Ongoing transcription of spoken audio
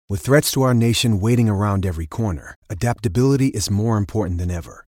With threats to our nation waiting around every corner, adaptability is more important than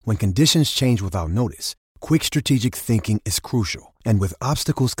ever. When conditions change without notice, quick strategic thinking is crucial. And with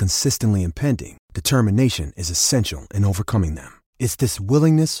obstacles consistently impending, determination is essential in overcoming them. It's this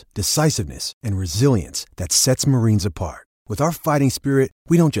willingness, decisiveness, and resilience that sets Marines apart. With our fighting spirit,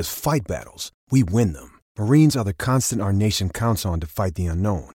 we don't just fight battles, we win them. Marines are the constant our nation counts on to fight the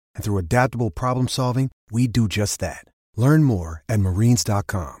unknown. And through adaptable problem solving, we do just that. Learn more at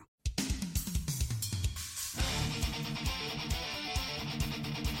marines.com.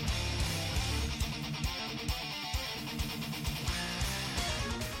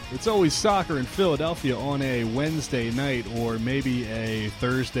 It's always soccer in Philadelphia on a Wednesday night or maybe a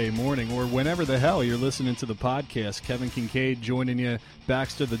Thursday morning or whenever the hell you're listening to the podcast. Kevin Kincaid joining you.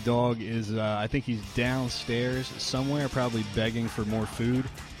 Baxter the dog is, I think he's downstairs somewhere, probably begging for more food.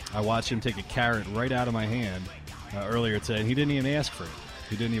 I watched him take a carrot right out of my hand earlier today, and he didn't even ask for it.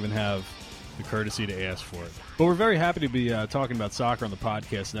 He didn't even have the courtesy to ask for it. But we're very happy to be talking about soccer on the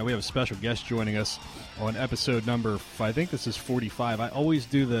podcast. Now we have a special guest joining us on episode number, I think this is 45. I always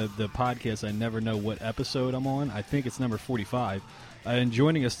do the podcast. I never know what episode I'm on. I think it's number 45. And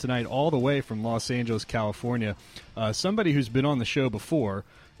joining us tonight all the way from Los Angeles, California, somebody who's been on the show before,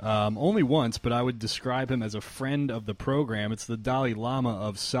 only once, but I would describe him as a friend of the program. It's the Dalai Lama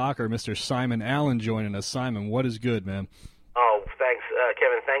of soccer, Mr. Simon Allen, joining us. Simon, what is good, man? Oh, thanks,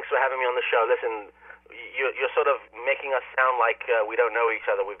 Kevin. Thanks for having me on the show. Listen, you're sort of making us sound like we don't know each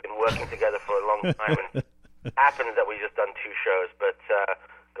other. We've been working together for a long time, and it happens that we've just done 2 shows, but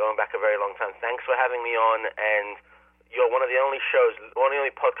going back a very long time. Thanks for having me on, and you're one of the only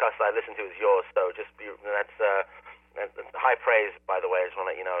podcasts I listen to is yours, so that's high praise, by the way. I just want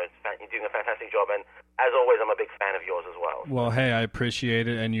to let you know you're doing a fantastic job, and as always, I'm a big fan of yours as well. Well, hey, I appreciate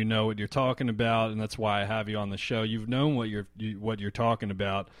it, and you know what you're talking about, and that's why I have you on the show. You've known what you're talking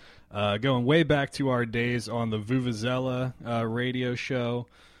about, going way back to our days on the Vuvuzela radio show.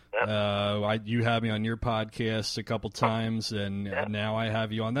 Yep. You had me on your podcast a couple times, and now I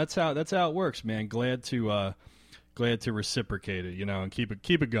have you on. That's how it works, man. Glad to reciprocate it, and keep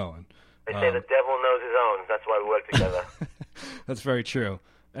it going. They say the devil knows his own. That's why we work together. That's very true.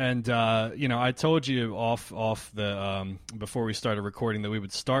 And I told you off the before we started recording that we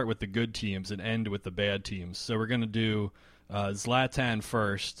would start with the good teams and end with the bad teams. So we're going to do Zlatan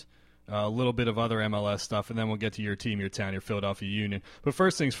first, a little bit of other MLS stuff, and then we'll get to your team, your town, your Philadelphia Union. But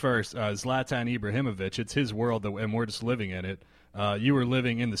first things first, Zlatan Ibrahimovic. It's his world, and we're just living in it. You were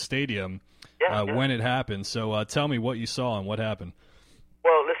living in the stadium when it happened. So tell me what you saw and what happened.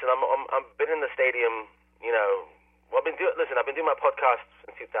 Well, listen, I've been in the stadium, I've been doing my podcast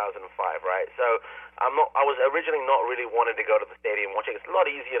since 2005, right? So I was originally not really wanting to go to the stadium watching. It's a lot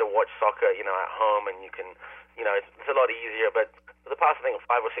easier to watch soccer, at home, and you can, it's a lot easier. But for the past, I think,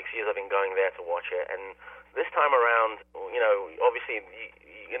 5 or 6 years, I've been going there to watch it. And this time around, obviously,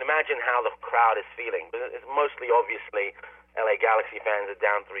 you can imagine how the crowd is feeling. But it's mostly, obviously, LA Galaxy fans are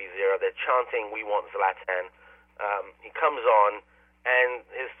down 3-0. They're chanting, "We want Zlatan." He comes on. And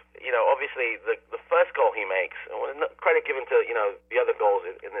obviously the first goal he makes, credit given to the other goals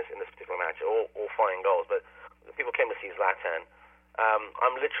in this particular match, all fine goals, but people came to see Zlatan.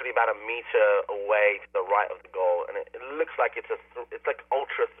 I'm literally about a meter away to the right of the goal, and it looks like it's like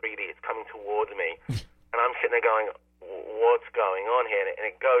ultra 3D. It's coming towards me, and I'm sitting there going, "What's going on here?" And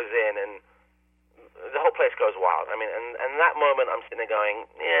it goes in, and the whole place goes wild. I mean, and that moment, I'm sitting there going,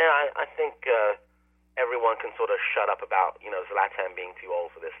 "Yeah, I think." Everyone can sort of shut up about, Zlatan being too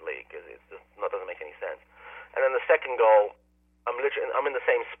old for this league, because it just doesn't make any sense. And then the second goal, I'm in the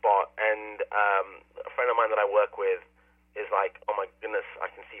same spot, and a friend of mine that I work with is like, "Oh my goodness, I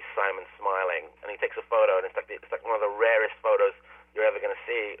can see Simon smiling," and he takes a photo, and it's like one of the rarest photos you're ever going to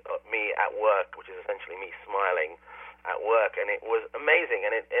see of me at work, which is essentially me smiling at work, and it was amazing,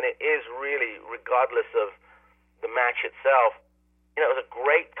 and it is really, regardless of the match itself. It was a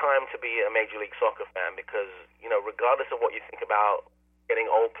great time to be a Major League Soccer fan because, regardless of what you think about getting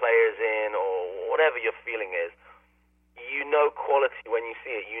old players in or whatever your feeling is, quality when you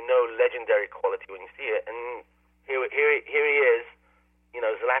see it. Legendary quality when you see it. And here he is,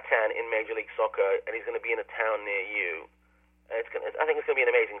 Zlatan in Major League Soccer, and he's going to be in a town near you. I think it's going to be an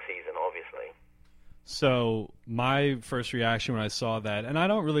amazing season, obviously. So my first reaction when I saw that, and I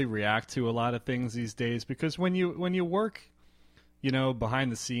don't really react to a lot of things these days because when you work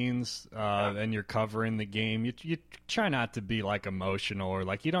behind the scenes and you're covering the game, you try not to be like emotional or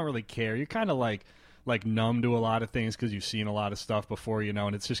like you don't really care. You're kind of like numb to a lot of things because you've seen a lot of stuff before,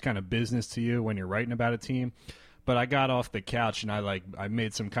 and it's just kind of business to you when you're writing about a team. but I got off the couch and I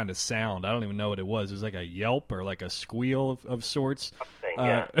made some kind of sound. I don't even know what it was. It was like a yelp or like a squeal of sorts.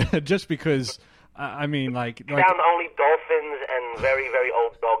 Just because, I mean, like sound only dolphins and very, very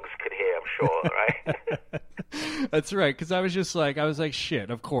old dogs could hear, I'm sure, right? That's right, because I was like, shit,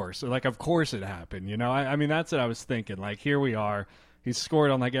 of course. Like, of course it happened, you know? I mean, that's what I was thinking. Like, here we are. He's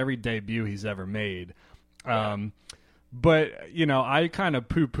scored on, like, every debut he's ever made. But, you know, I kind of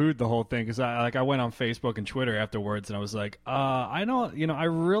poo-pooed the whole thing because I went on Facebook and Twitter afterwards and I was like, I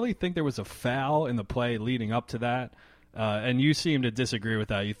really think there was a foul in the play leading up to that. And you seemed to disagree with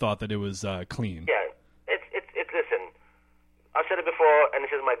that. You thought that it was clean. Yeah. Listen, I've said it before, and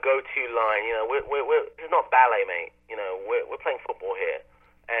this is my go-to line. You know, this is not ballet, mate. You know, we're playing football here,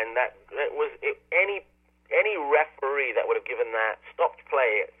 and that was any referee that would have given that stopped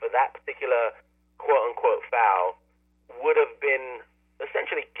play for that particular quote-unquote foul would have been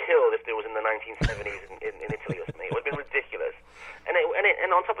essentially killed if it was in the 1970s in Italy or something. It would have been ridiculous. And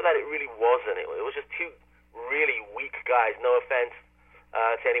on top of that, it really wasn't. It was just two really weak guys, no offense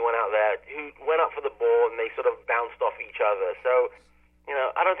to anyone out there, who went up for the ball and they sort of bounced off each other. So, you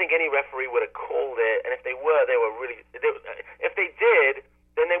know, I don't think any referee would have called it. And if they were, if they did,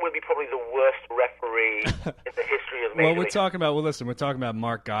 then they would be probably the worst referee in the history of Major League. We're talking about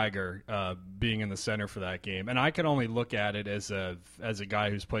Mark Geiger being in the center for that game, and I can only look at it as a guy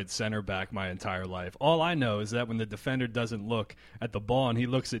who's played center back my entire life. All I know is that when the defender doesn't look at the ball and he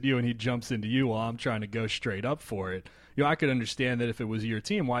looks at you and he jumps into you while I'm trying to go straight up for it, you know, I could understand that if it was your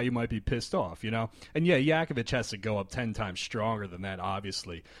team, why you might be pissed off, you know? And yeah, Yakovich has to go up 10 times stronger than that,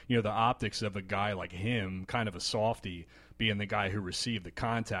 obviously. You know, the optics of a guy like him, kind of a softie, being the guy who received the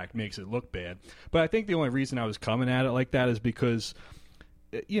contact makes it look bad. But I think the only reason I was coming at it like that is because,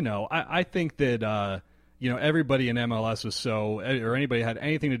 you know, I think that, you know, everybody in MLS was or anybody had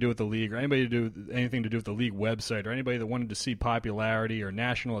anything to do with the league or anything to do with the league website or anybody that wanted to see popularity or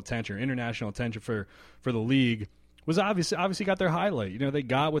national attention or international attention for the league was obviously got their highlight. You know, they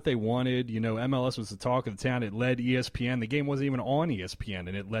got what they wanted. You know, MLS was the talk of the town. It led ESPN. The game wasn't even on ESPN,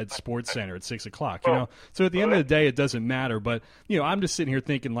 and it led SportsCenter at 6 o'clock. You know, so at the end of the day, it doesn't matter. But you know, I'm just sitting here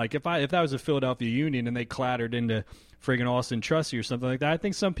thinking, like, if that was a Philadelphia Union and they clattered into friggin' Austin Trusty or something like that, I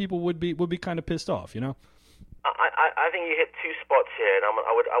think some people would be kind of pissed off. You know. I think you hit two spots here, and I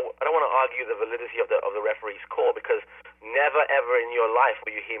don't want to argue the validity of the referee's call, because never ever in your life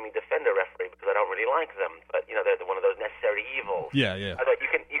will you hear me defend a referee, because I don't really like them. But you know, they're one of those necessary evils. Yeah. I thought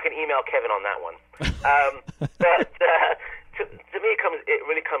you can email Kevin on that one. But to me, it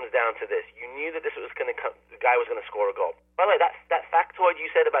really comes down to this: you knew that the guy was going to score a goal. By the way, that factoid you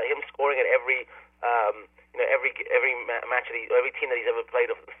said about him scoring at every match every team that he's ever played,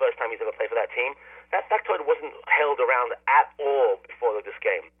 the first time he's ever played for that team, that factoid wasn't held around at all before this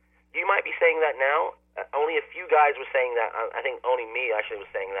game. You might be saying that now. Only a few guys were saying that. I think only me actually was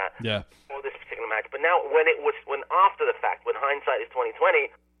saying that for this particular match. But now, when after the fact, when hindsight is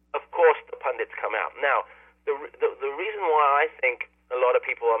 2020, of course the pundits come out. Now, the reason why I think a lot of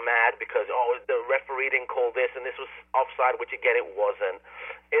people are mad because the referee didn't call this and this was offside, which again it wasn't,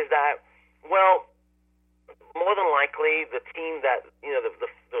 is that, well, more than likely the team that, you know,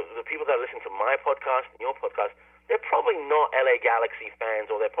 the people that listen to my podcast and your podcast, they're probably not LA Galaxy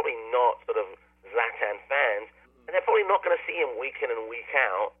fans, or they're probably not sort of Zlatan fans, and they're probably not going to see him week in and week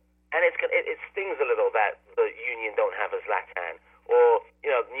out. And it stings a little that the Union don't have a Zlatan, or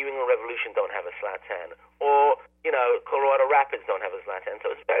you know, New England Revolution don't have a Zlatan, or you know, Colorado Rapids don't have a Zlatan.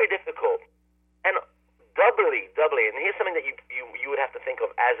 So it's very difficult, and doubly. And here's something that you would have to think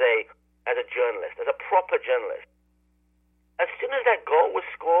of as a journalist, as a proper journalist. As soon as that goal was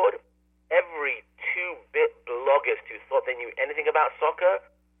scored, every two-bit bloggers who thought they knew anything about soccer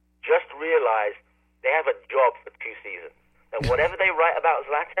just realized they have a job for 2 seasons. That whatever they write about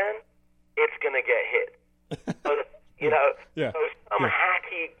Zlatan, it's going to get hit. So, you know, some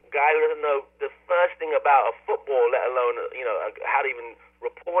hacky guy who doesn't know the first thing about a football, let alone, you know, how to even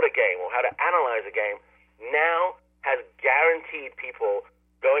report a game or how to analyze a game, now has guaranteed people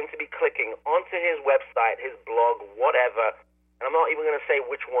going to be clicking onto his website, his blog, whatever, and I'm not even going to say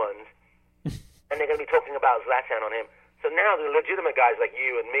which ones, and they're going to be talking about Zlatan on him. So now the legitimate guys like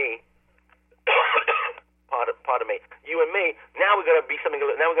you and me, pardon me, you and me, now we're going to be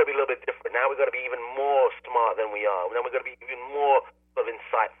now we're going to be a little bit different. Now we're going to be even more smart than we are. Now we're going to be even more sort of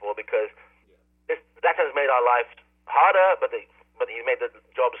insightful, because Zlatan's made our lives harder, but he made the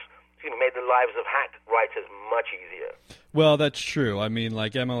lives of hack writers much easier. Well, that's true. I mean,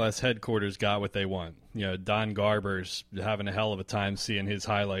 like, MLS headquarters got what they want. You know, Don Garber's having a hell of a time seeing his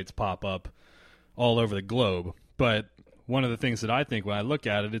highlights pop up all over the globe. But one of the things that I think when I look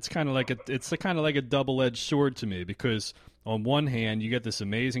at it, it's kind of like a double-edged sword to me, because on one hand you get this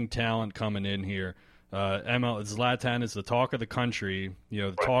amazing talent coming in here. Zlatan is the talk of the country,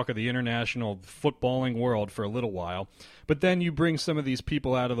 the talk of the international footballing world for a little while. But then you bring some of these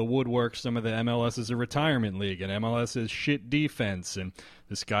people out of the woodwork. Some of the MLS is a retirement league, and MLS is shit defense, and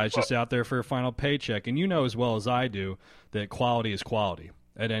this guy's just out there for a final paycheck. And you know as well as I do that quality is quality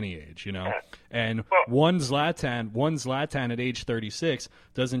at any age, And one Zlatan at age 36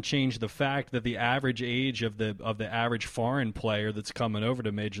 doesn't change the fact that the average age of the average foreign player that's coming over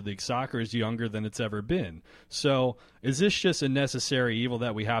to Major League Soccer is younger than it's ever been. So is this just a necessary evil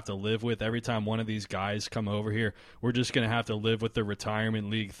that we have to live with every time one of these guys come over here? We're just going to have to live with the retirement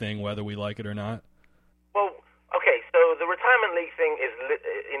league thing, whether we like it or not? Well, okay, so the retirement league thing is,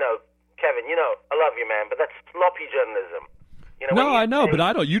 Kevin, I love you, man, but that's sloppy journalism. No, I know, but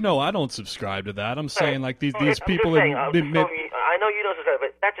I don't. I don't subscribe to that. I'm saying like these people. I know you don't subscribe,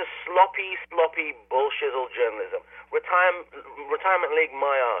 but that's just sloppy bullshizzle journalism. Retirement league,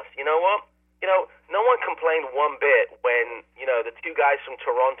 my ass. You know what? No one complained one bit when the two guys from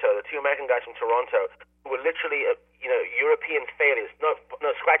Toronto, the two American guys from Toronto, who were literally European failures. No,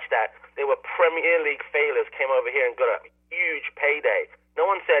 scratch that. They were Premier League failures. Came over here and got a huge payday. No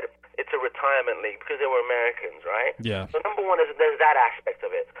one said it's a retirement league because they were Americans, right? Yeah. So number one is there's that aspect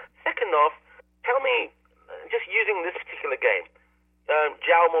of it. Second off, tell me, just using this particular game,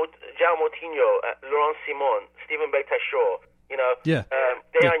 João Moutinho, Laurent Simon, Steven Beitashour, I'm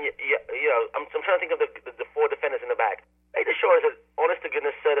trying to think of the four defenders in the back. Beitashour is an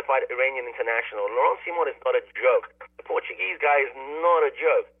honest-to-goodness certified Iranian international. Laurent Simon is not a joke. The Portuguese guy is not a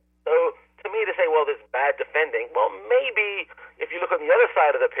joke. So to me to say, well, there's bad defending, well, maybe if you look on the other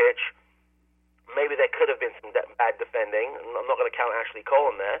side of the pitch, maybe there could have been some bad defending. I'm not going to count Ashley Cole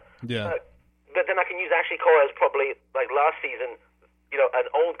in there. Yeah. But then I can use Ashley Cole as probably, like last season, an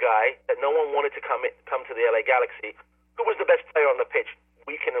old guy that no one wanted to come to the LA Galaxy, who was the best player on the pitch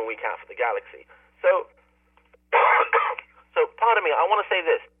week in and week out for the Galaxy. So, pardon me, I want to say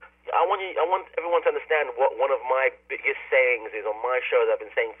this. I want everyone to understand what one of my biggest sayings is on my show that I've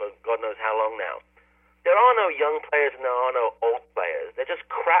been saying for God knows how long now. There are no young players and there are no old players. They're just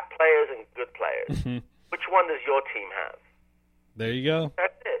crap players and good players. Which one does your team have? There you go.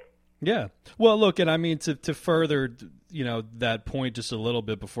 That's it. Yeah. Well, look, and I mean to further, that point just a little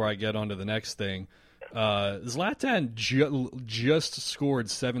bit before I get on to the next thing. Zlatan just scored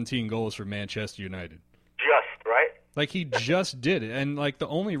 17 goals for Manchester United. Just, right? Like, he just did it. And, like, the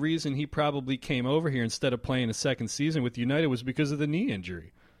only reason he probably came over here instead of playing a second season with United was because of the knee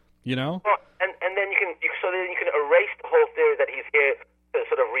injury, Well, and then you can erase the whole theory that he's here to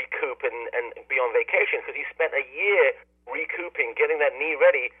sort of recoup and be on vacation, because he spent a year recouping, getting that knee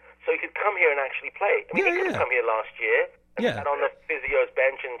ready, so he could come here and actually play. I mean, he could have come here last year and sat on the physio's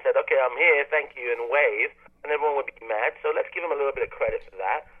bench and said, okay, I'm here, thank you, and wave, and everyone would be mad. So let's give him a little bit of credit for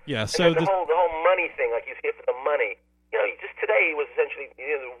that. Yeah, and so the whole money thing, like he's here for the money. Just today he was essentially,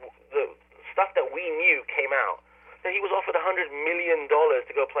 the stuff that we knew came out. So he was offered $100 million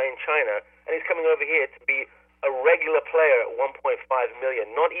to go play in China, and he's coming over here to be a regular player at $1.5 million,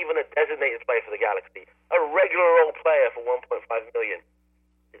 not even a designated player for the Galaxy, a regular old player for $1.5 million.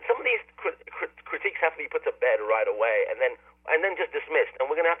 Some of these critiques have to be put to bed right away, and then just dismissed. And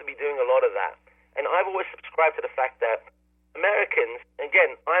we're going to have to be doing a lot of that. And I've always subscribed to the fact that Americans,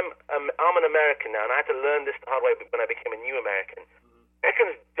 again, I'm an American now, and I had to learn this the hard way when I became a new American.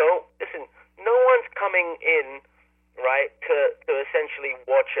 Americans don't listen. No one's coming in, right, to essentially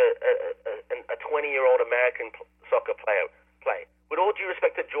watch a 20-year-old American soccer player play. With all due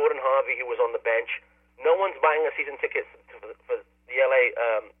respect to Jordan Harvey, who was on the bench, no one's buying a season ticket for the LA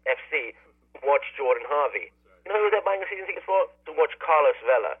FC to watch Jordan Harvey. You know who they're buying a season ticket for? To watch Carlos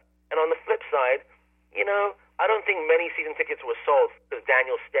Vela. And on the flip side, I don't think many season tickets were sold because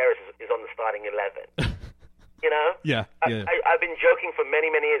Daniel Steres is on the starting 11. Yeah. I've been joking for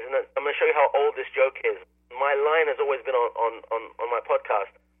many, many years, and I'm going to show you how old this joke is. My line has always been on my podcast.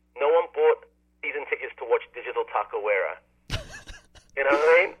 No one bought season tickets to watch Digital Tacoera. You know what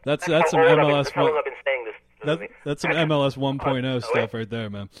I mean? That's some MLS. That's how long I've been saying this. That's some MLS 1.0 stuff right there,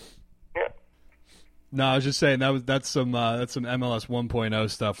 man. Yeah. No, I was just saying that's some MLS 1.0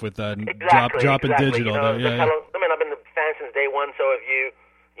 stuff with dropping exactly. digital. I mean, I've been a fan since day one. So have you.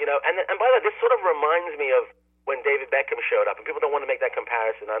 And by the way, this sort of reminds me of when David Beckham showed up, and people don't want to make that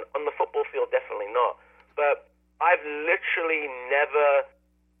comparison. On the football field, definitely not. But I've literally never,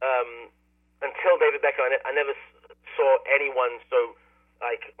 until David Beckham, I never saw anyone so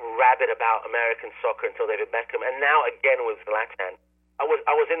rabid about American soccer until David Beckham, and now again with Zlatan. I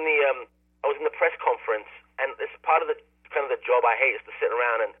was in the press conference, and as part of the kind of the job I hate, is to sit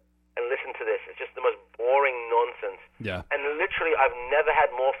around and listen to this. It's just the most boring nonsense. Yeah. And literally, I've never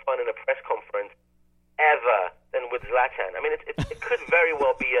had more fun in a press conference ever than with Zlatan. I mean, it could very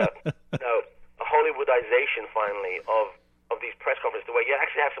well be a Hollywoodization finally of these press conferences, where you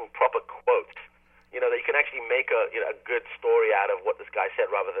actually have some proper quotes. That you can actually make a good story out of what this guy said,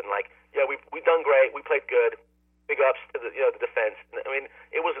 rather than like, yeah, we done great, we played good, big ups to the defense. I mean,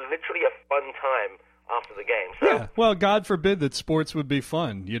 it was literally a fun time after the game. So, yeah. Well, God forbid that sports would be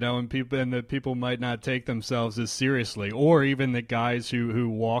fun, and that people might not take themselves as seriously, or even that guys who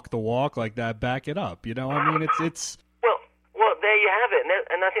walk the walk like that back it up. I mean, it's. Well, there you have it,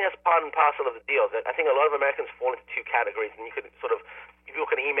 and I think that's part and parcel of the deal. That I think a lot of Americans fall into two categories, and you could sort of, people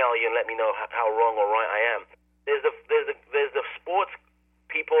can email you and let me know how wrong or right I am. There's the sports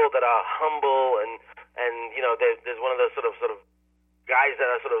people that are humble and there's one of those sort of guys that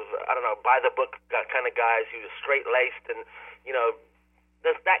are sort of, I don't know, by the book kind of guys who's straight laced, and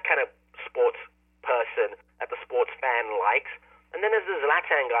there's that kind of sports person that the sports fan likes. And then there's the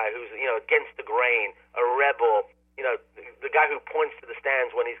Zlatan guy who's against the grain, a rebel. The guy who points to the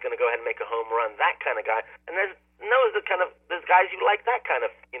stands when he's going to go ahead and make a home run, that kind of guy. And there's guys who like that kind of,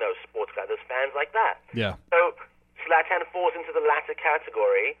 sports guy. There's fans like that. Yeah. So Zlatan falls into the latter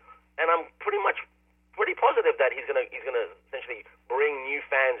category, and I'm pretty positive that he's gonna essentially bring new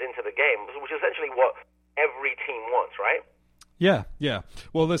fans into the game, which is essentially what every team wants, right? Yeah.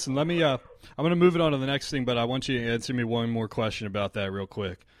 Well, listen, let me. I'm going to move it on to the next thing, but I want you to answer me one more question about that real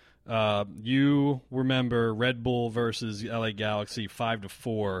quick. You remember Red Bull versus LA Galaxy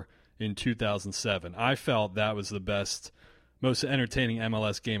 5-4 in 2007. I felt that was the best, most entertaining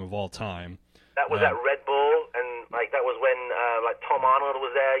MLS game of all time. That was at Red Bull, and that was when Tom Arnold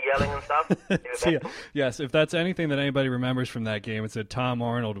was there yelling and stuff. Yes, if that's anything that anybody remembers from that game, it's that Tom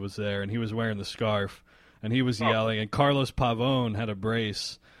Arnold was there, and he was wearing the scarf, and he was yelling, and Carlos Pavón had a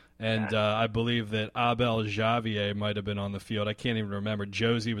brace. And I believe that Abel Xavier might have been on the field. I can't even remember.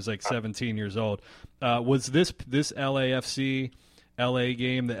 Josie was like 17 years old. Was this LAFC LA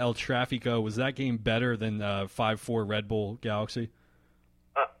game, the El Tráfico, was that game better than 5-4 Red Bull Galaxy?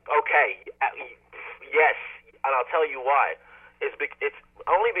 Okay. Yes, and I'll tell you why. It's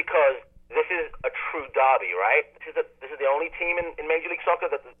only because this is a true derby, right? This is the only team in Major League Soccer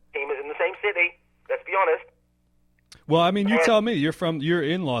that the team is in the same city. Let's be honest. Well, I mean, you tell me. You're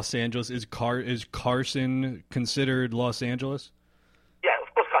in Los Angeles. Is Carson considered Los Angeles? Yeah,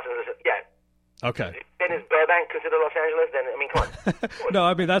 of course Carson is. Yeah. Okay. Then is Burbank considered Los Angeles? Then I mean, come on. No,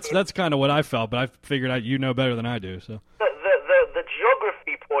 I mean that's kind of what I felt, but I figured out you know better than I do. So the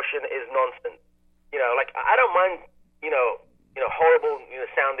geography portion is nonsense. I don't mind horrible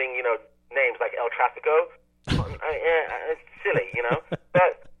sounding names like El Tráfico. It's silly,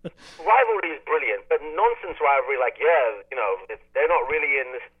 but. Rivalry is brilliant, but nonsense rivalry, they're not really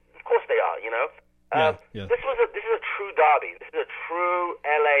in this. Of course they are, Yeah. This is a true derby. This is a true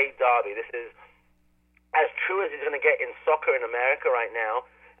LA derby. This is as true as it's going to get in soccer in America right now.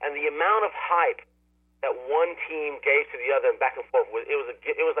 And the amount of hype that one team gave to the other and back and forth it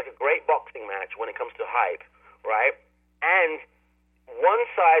was like a great boxing match when it comes to hype, right? And one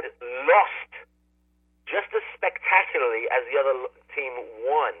side lost just as spectacularly as the other team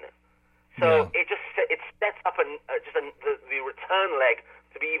won. So it sets up the return leg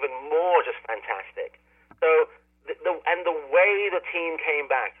to be even more just fantastic. So the way the team came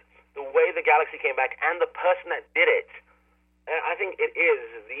back, the way the Galaxy came back, and the person that did it, I think it is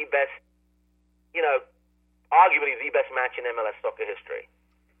the best, arguably the best match in MLS soccer history.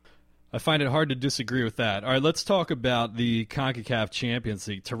 I find it hard to disagree with that. All right, let's talk about the CONCACAF Champions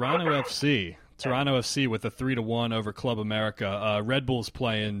League. Toronto FC with a 3-1 over Club America. Red Bull's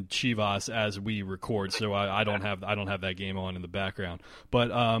playing Chivas as we record, so I don't have that game on in the background. But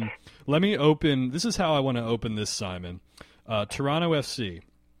let me open. This is how I want to open this, Simon. Toronto FC.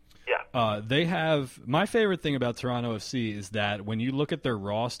 Yeah. They have my favorite thing about Toronto FC is that when you look at their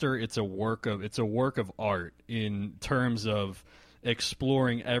roster, it's a work of art in terms of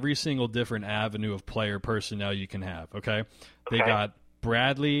exploring every single different avenue of player personnel you can have. Okay. They got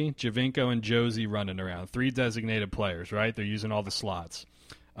Bradley, Javinko, and Josie running around. 3 designated players, right? They're using all the slots.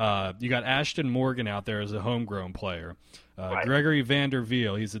 You got Ashton Morgan out there as a homegrown player. Right. Gregory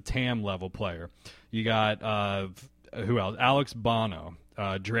Vanderveel, he's a TAM level player. You got, who else? Alex Bono,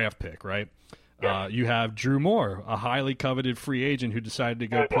 draft pick, right? Yeah. You have Drew Moore, a highly coveted free agent who decided to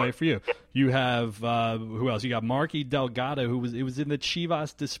go play for you. You have, who else? You got Marky Delgado, who was in the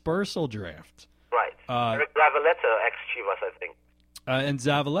Chivas dispersal draft. Right. Eric Zavaleta, ex-Chivas, I think. And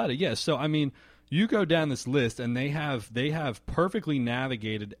Zavaleta, yes. So, I mean, You go down this list, and they have perfectly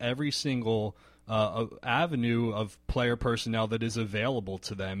navigated every single avenue of player personnel that is available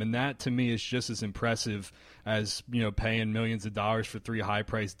to them, and that to me is just as impressive as paying millions of dollars for 3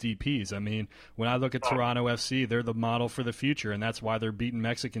 high-priced DPs. I mean, when I look at Toronto FC, they're the model for the future, and that's why they're beating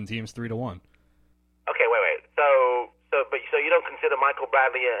Mexican teams 3-1. Okay, wait. So you don't consider Michael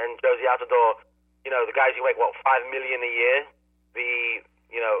Bradley and Josie Altidore, the guys who make $5 million a year, a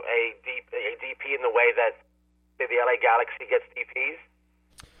DP in the way that say the LA Galaxy gets DPs?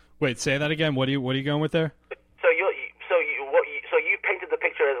 Wait, say that again. What are you going with there? So you painted the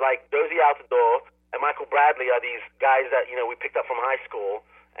picture as like Josie Altidore and Michael Bradley are these guys that we picked up from high school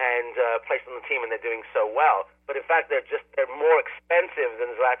and placed on the team, and they're doing so well. But in fact, they're more expensive than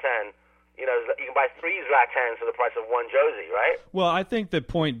Zlatan. You can buy 3 Zlatans for the price of 1 Josie, right? Well, I think the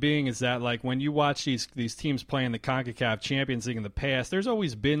point being is that like when you watch these teams play in the CONCACAF Champions League in the past, there's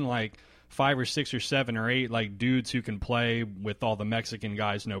always been like 5 or 6 or 7 or 8 like dudes who can play with all the Mexican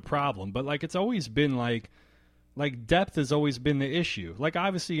guys, no problem. But like it's always been like depth has always been the issue. Like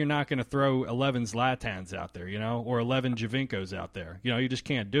obviously you're not going to throw 11 Zlatans out there, or 11 Javinkos out there. You just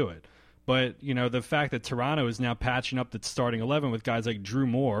can't do it. But the fact that Toronto is now patching up the starting 11 with guys like Drew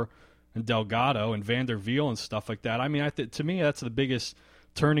Moore and Delgado and Van der Veal and stuff like that. I mean, to me that's the biggest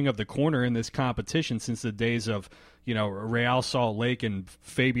turning of the corner in this competition since the days of Real Salt Lake and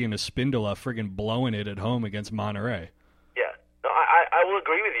Fabian Espindola friggin' blowing it at home against Monterrey. Yeah, no, I will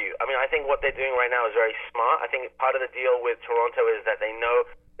agree with you. I mean, I think what they're doing right now is very smart. I think part of the deal with Toronto is that they know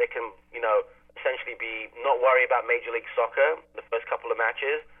they can, essentially not worry about Major League Soccer the first couple of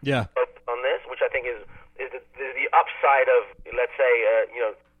matches. Yeah. Focus on this, which I think is the upside of, let's say,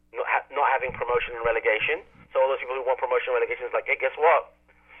 not having promotion and relegation. So all those people who want promotion and relegation is like, hey, guess what?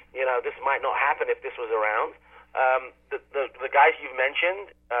 This might not happen if this was around. The guys you've mentioned,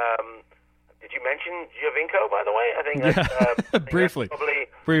 did you mention Javinko, by the way? I think that's, briefly.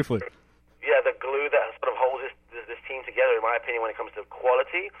 Briefly. Yeah, the glue that sort of holds this team together, in my opinion, when it comes to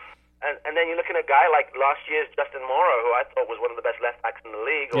quality. And then you're looking at a guy like last year's Justin Morrow, who I thought was one of the best left backs in the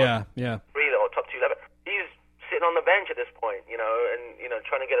league, or top 2 left. He's sitting on the bench at this point, and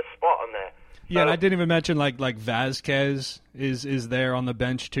trying to get a spot on there. Yeah, and I didn't even mention like Vazquez is there on the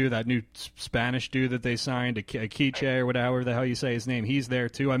bench too. That new Spanish dude that they signed, Akiche or whatever the hell you say his name, he's there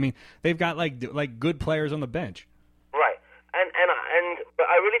too. I mean, they've got like good players on the bench. Right, but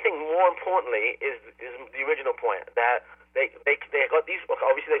I really think more importantly is the original point that they got these.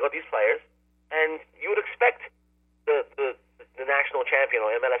 Obviously, they got these players, and you would expect the national champion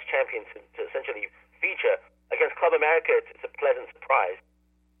or MLS champion to essentially feature against Club America. It's a pleasant surprise.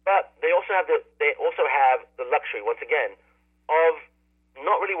 But they also have the luxury, once again, of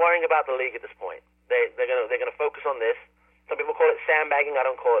not really worrying about the league at this point. They're gonna focus on this. Some people call it sandbagging. I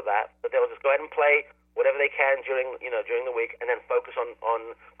don't call it that. But they'll just go ahead and play whatever they can during the week, and then focus on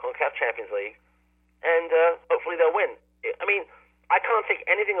CONCACAF Champions League, and hopefully they'll win. I mean, I can't take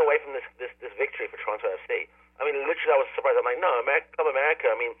anything away from this victory for Toronto FC. I mean, literally, I was surprised. I'm like, no, Club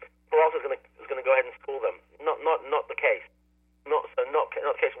America. I mean, Peralta is gonna go ahead and school them. Not the case. Not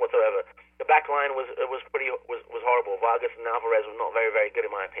the case whatsoever. The back line was horrible. Vargas and Alvarez were not very, very good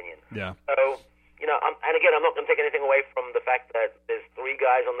in my opinion. Yeah. So and again, I'm not going to take anything away from the fact that there's 3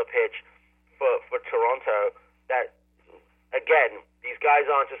 guys on the pitch for Toronto. That again, these guys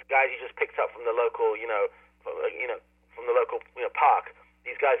aren't just guys you just picked up from the local from the local park.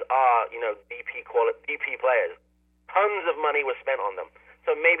 These guys are DP players. Tons of money was spent on them.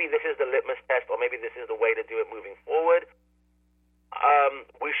 So maybe this is the litmus test, or maybe this is the way to do it moving forward.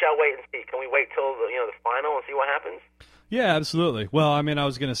 We shall wait and see. Can we wait till the final and see what happens? Yeah, absolutely. Well, I mean, I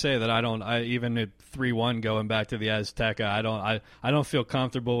was going to say that I even at 3-1 going back to the Azteca, I don't feel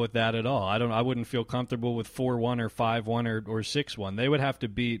comfortable with that at all. I wouldn't feel comfortable with 4-1 or 5-1 or 6-1. They would have to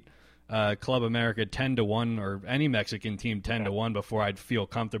beat Club America 10-1 or any Mexican team 10-1 before I'd feel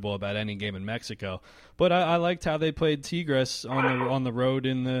comfortable about any game in Mexico. But I liked how they played Tigres on the road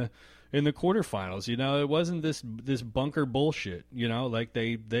in the quarterfinals. It wasn't this bunker bullshit. Like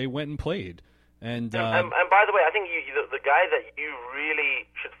they went and played. And by the way, I think the guy that you really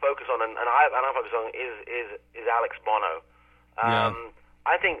should focus on, and I focus on is Alex Bono.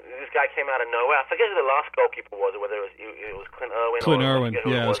 I think this guy came out of nowhere. I forget who the last goalkeeper was, or whether it was Clint Irwin. Clint Irwin.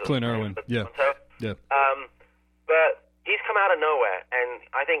 Yeah, it was Clint Irwin. Yeah. Yeah. But he's come out of nowhere, and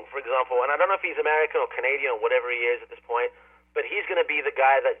I think, for example, and I don't know if he's American or Canadian or whatever he is at this point, but he's going to be the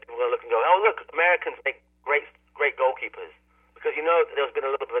guy that people are going to look and go, oh, look, Americans make great goalkeepers. Because there's been a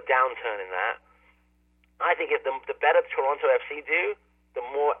little bit of a downturn in that. I think if the better Toronto FC do, the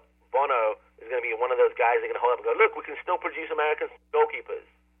more Bono is going to be one of those guys that are going to hold up and go, look, we can still produce American goalkeepers.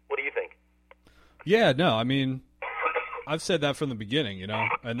 What do you think? Yeah, no, I mean, I've said that from the beginning, you know,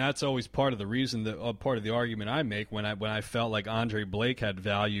 and that's always part of the reason that part of the argument I make when I felt like Andre Blake had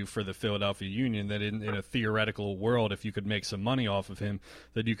value for the Philadelphia Union, that in a theoretical world, if you could make some money off of him,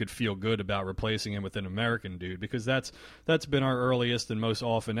 that you could feel good about replacing him with an American dude, because that's been our earliest and most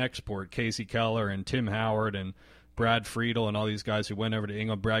often export. Casey Keller and Tim Howard and Brad Friedel and all these guys who went over to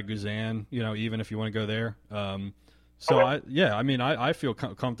England, Brad Guzan, you know, even if you want to go there. I feel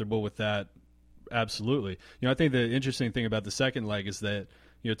comfortable with that. Absolutely. You know, I think the interesting thing about the second leg is that,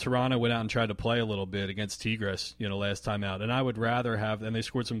 you know, Toronto went out and tried to play a little bit against Tigres, you know, last time out. And I would rather and they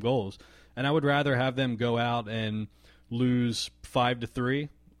scored some goals. And I would rather have them go out and lose 5-3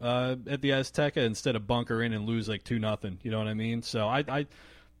 at the Azteca instead of bunker in and lose like 2-0. You know what I mean? So I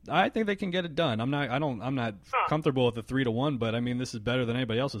think they can get it done. I'm not comfortable with the 3-1, but I mean, this is better than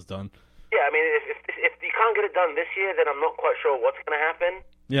anybody else has done. Yeah, I mean, if you can't get it done this year, then I'm not quite sure what's going to happen.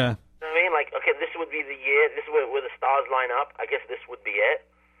 Yeah. You know what I mean? Like, okay, this would be the year. This is where the stars line up. I guess this would be it.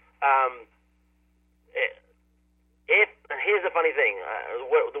 And here's the funny thing.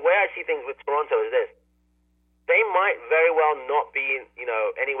 The way I see things with Toronto is this. They might very well not be, you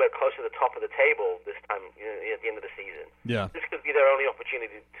know, anywhere close to the top of the table this time, you know, at the end of the season. Yeah. This could be their only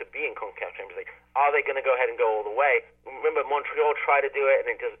opportunity to be in CONCACAF Champions League. Are they going to go ahead and go all the way? Remember, Montreal tried to do it,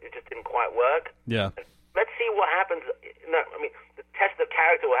 and it just didn't quite work. Yeah. Let's see what happens. No, I mean, the test of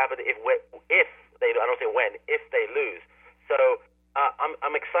character will happen if they. I don't say when. If they lose. So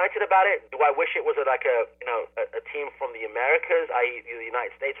I'm excited about it. Do I wish it was a team from the Americas, i.e., the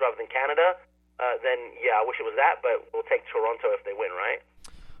United States rather than Canada? Then yeah, I wish it was that. But we'll take Toronto if they win, right?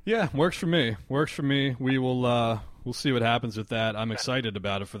 Yeah, works for me. Works for me. We'll see what happens with that. I'm excited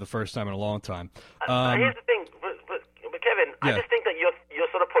about it for the first time in a long time. Here's the thing, but Kevin, yeah. I just think that you're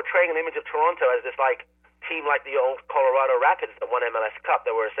sort of portraying an image of Toronto as this like team like the old Colorado Rapids that won MLS Cup.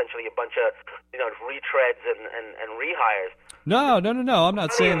 That were essentially a bunch of, you know, retreads and rehires. No. I'm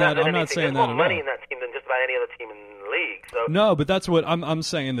not saying that. I'm not saying that at all. There's more money in that team than just about any other team in the league. So no, but that's what I'm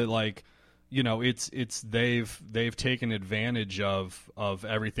saying, that like, you know, it's they've taken advantage of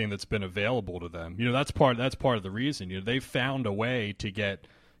everything that's been available to them. You know, that's part of the reason. You know, they've found a way to get,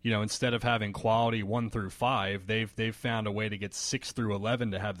 you know, instead of having quality 1 through 5, they've found a way to get 6 through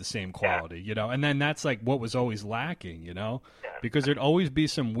 11 to have the same quality. Yeah. You know, and then that's like what was always lacking. You know, because there'd always be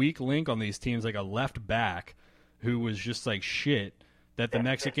some weak link on these teams, like a left back who was just like shit that the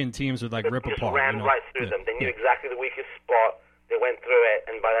Mexican teams would like rip just apart. Ran right through them. They knew exactly the weakest spot. They went through it,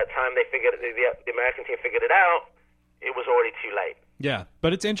 and by that time they figured the American team figured it out, it was already too late. Yeah,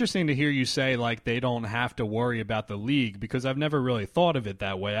 but it's interesting to hear you say like they don't have to worry about the league, because I've never really thought of it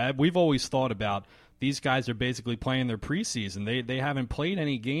that way. We've always thought about these guys are basically playing their preseason. They haven't played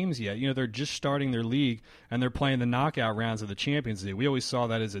any games yet. You know, they're just starting their league and they're playing the knockout rounds of the Champions League. We always saw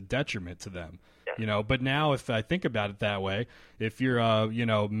that as a detriment to them. Yeah. You know, but now if I think about it that way, if you're you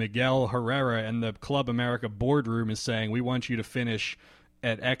know, Miguel Herrera and the Club America boardroom is saying we want you to finish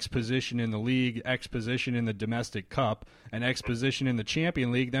at X position in the league, X position in the domestic cup, and X position in the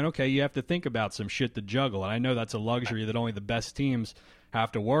Champion League, then okay, you have to think about some shit to juggle. And I know that's a luxury that only the best teams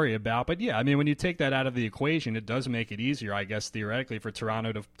have to worry about. But yeah, I mean, when you take that out of the equation, it does make it easier, I guess, theoretically, for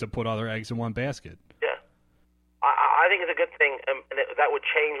Toronto to put all their eggs in one basket. Yeah. I think it's a good thing, and that would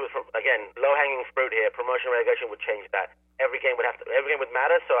change with, again, low-hanging fruit here. Promotion and relegation would change that. Every game would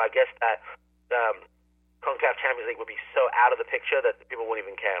matter, so I guess that CONCACAF Champions League would be so out of the picture that people wouldn't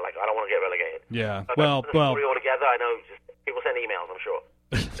even care. Like, I don't want to get relegated. Yeah. So well. Altogether, I know just people send emails, I'm sure.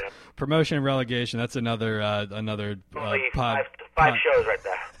 Yeah. Promotion and relegation, that's another five shows right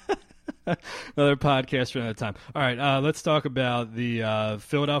there. Another podcast for another time. All right, let's talk about the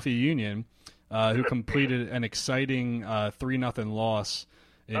Philadelphia Union, who completed an exciting 3-0 loss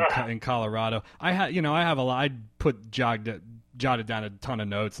in Colorado. I jotted down a ton of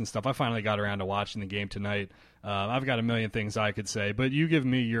notes and stuff. I finally got around to watching the game tonight. I've got a million things I could say, but you give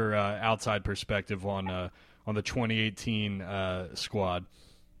me your outside perspective on the 2018 squad.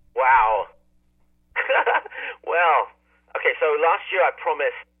 Wow. Well, okay, so last year I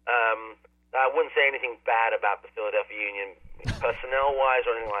promised I wouldn't say anything bad about the Philadelphia Union, personnel-wise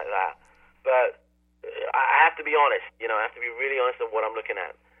or anything like that. But I have to be honest, I have to be really honest of what I'm looking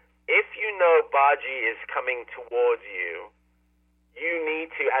at. If you know Baji is coming towards you, you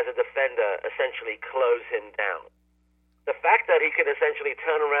need to, as a defender, essentially close him down. The fact that he could essentially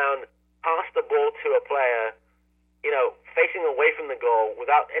turn around, pass the ball to a player, facing away from the goal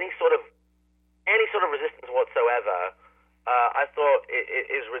without any sort of resistance whatsoever, I thought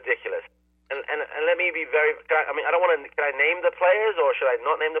it is ridiculous. And let me be very. Can I name the players, or should I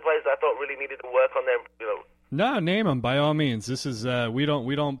not name the players that I thought really needed to work on their No, name them by all means. This is we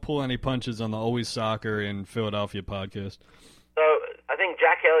don't pull any punches on the Always Soccer in Philadelphia podcast. So I think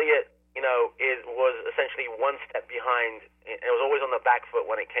Jack Elliott, was essentially one step behind. It was always on the back foot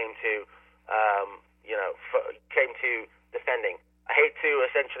when it came to, came to defending. I hate to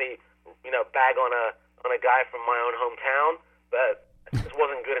essentially, bag on a guy from my own hometown, but this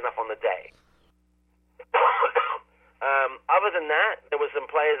wasn't good enough on the day. Other than that, there were some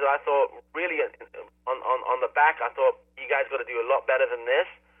players that I thought really on the back. I thought you guys got to do a lot better than this,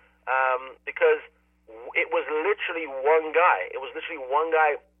 because it was literally one guy. It was literally one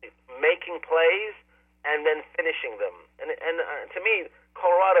guy making plays and then finishing them. And to me,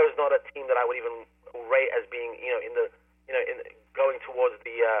 Colorado is not a team that I would even rate as being in going towards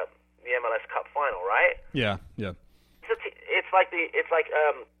the MLS Cup final, right? Yeah. It's like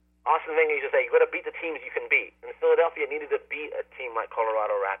Arsene Wenger used to say, you got to beat the teams you can beat. And Philadelphia needed to beat a team like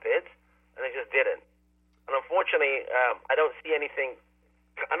Colorado Rapids, and they just didn't. And unfortunately, I don't see anyone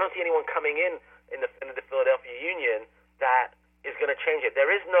coming in the Philadelphia Union that is going to change it. There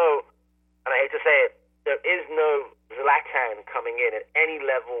is no, and I hate to say it, there is no Zlatan coming in at any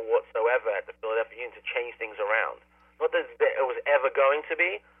level whatsoever at the Philadelphia Union to change things around. Not that it was ever going to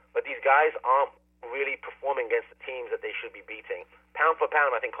be, but these guys aren't really performing against the teams that they should be beating. Pound for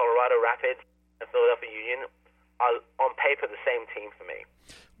pound, I think Colorado Rapids and Philadelphia Union are on paper the same team for me.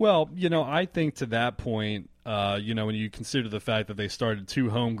 Well, I think to that point, when you consider the fact that they started two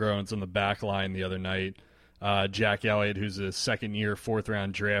homegrowns on the back line the other night, Jack Elliott, who's a second-year,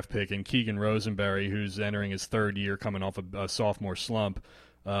 fourth-round draft pick, and Keegan Rosenberry, who's entering his third year coming off a sophomore slump,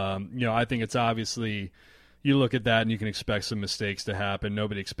 I think it's obviously – you look at that and you can expect some mistakes to happen.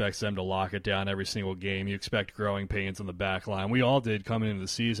 Nobody expects them to lock it down every single game. You expect growing pains on the back line. We all did coming into the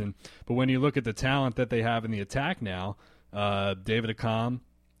season. But when you look at the talent that they have in the attack now, David Akam,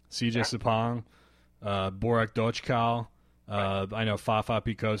 CJ Sapong, Borek Dochkal, I know Fafa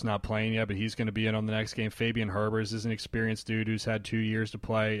Pico's not playing yet, but he's going to be in on the next game. Fabian Herbers is an experienced dude who's had 2 years to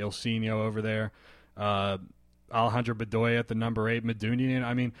play. Ilsinho over there. Alejandro Bedoya at the number 8, Medunian.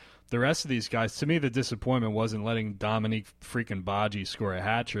 I mean, the rest of these guys, to me, the disappointment wasn't letting Dominique freaking Badji score a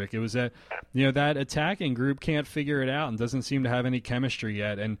hat trick. It was that, that attacking group can't figure it out and doesn't seem to have any chemistry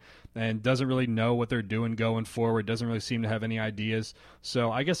yet and doesn't really know what they're doing going forward, doesn't really seem to have any ideas.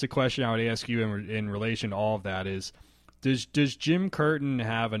 So I guess the question I would ask you in relation to all of that is, does Jim Curtin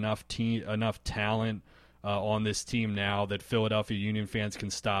have enough talent on this team now that Philadelphia Union fans can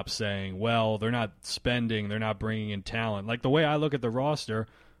stop saying, well, they're not spending, they're not bringing in talent? Like, the way I look at the roster,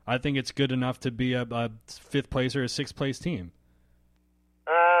 I think it's good enough to be a fifth place or a sixth place team.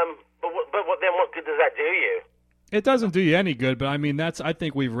 But then what good does that do you? It doesn't do you any good, but I mean, I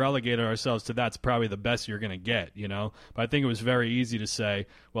think we've relegated ourselves to that's probably the best you're going to get, But I think it was very easy to say,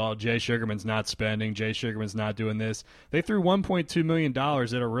 well, Jay Sugarman's not spending, Jay Sugarman's not doing this. They threw $1.2 million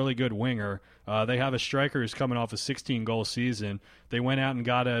at a really good winger. They have a striker who's coming off a 16-goal season. They went out and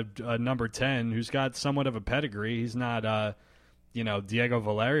got a number 10 who's got somewhat of a pedigree. He's not, Diego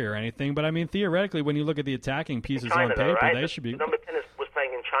Valeri or anything. But, I mean, theoretically, when you look at the attacking pieces China, on paper, right? they should be. Number 10 was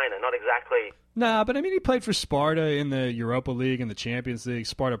playing in China, not exactly. Nah, but I mean, he played for Sparta in the Europa League and the Champions League,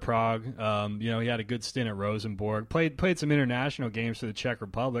 Sparta Prague. He had a good stint at Rosenborg. Played some international games for the Czech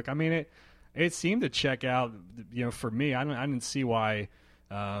Republic. I mean, it seemed to check out. For me, I didn't see why.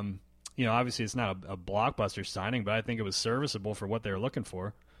 Obviously it's not a blockbuster signing, but I think it was serviceable for what they were looking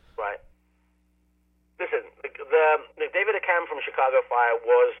for. Right. Listen, the David Akam from Chicago Fire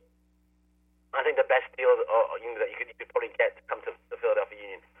was, I think, the best deal that you could probably get to come to the Philadelphia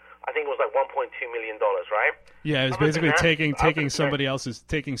Union. I think it was like $1.2 million, right? Yeah, it was basically taking somebody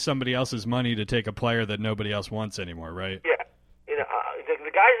else's money to take a player that nobody else wants anymore, right? Yeah,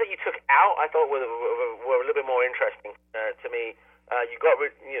 the guys that you took out, I thought were a little bit more interesting to me. You got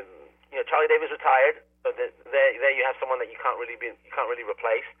Charlie Davis retired, so there you have someone that you can't really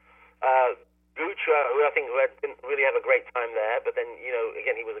replace. Gooch, who I think didn't really have a great time there, but then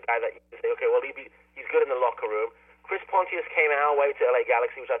again he was a guy that you could say, okay, well he's good in the locker room. Chris Pontius came our way to LA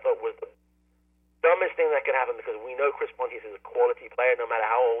Galaxy, which I thought was the dumbest thing that could happen because we know Chris Pontius is a quality player no matter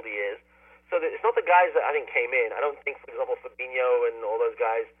how old he is. So it's not the guys that I think came in. I don't think, for example, Fabinho and all those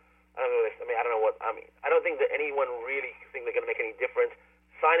guys, I don't think that anyone really think they're going to make any difference.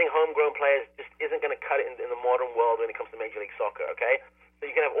 Signing homegrown players just isn't going to cut it in the modern world when it comes to Major League Soccer, okay? So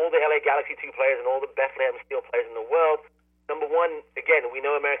you can have all the LA Galaxy 2 players and all the Bethlehem Steel players in the world. Number one, again, we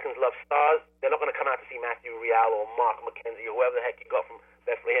know Americans love stars. They're not going to come out to see Matthew Real or Mark McKenzie or whoever the heck you got from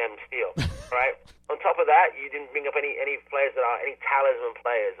Bethlehem Steel, right? On top of that, you didn't bring up any players that are any talisman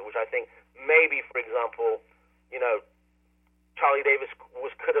players, which I think maybe, for example, Charlie Davis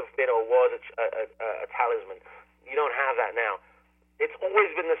could have been or was a talisman. You don't have that now. It's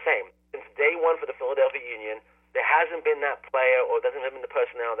always been the same. Since day one for the Philadelphia Union, there hasn't been that player or doesn't have been the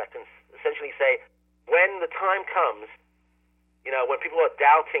personnel that can essentially say, when the time comes, when people are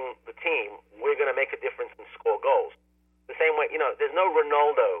doubting the team, we're going to make a difference and score goals. The same way, there's no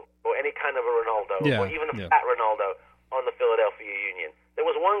Ronaldo or any kind of a Ronaldo or even a fat Ronaldo on the Philadelphia Union. There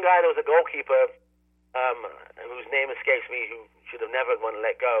was one guy that was a goalkeeper whose name escapes me, who should have never been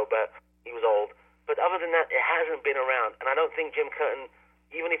let go, but he was old. But other than that, it hasn't been around. And I don't think Jim Curtin,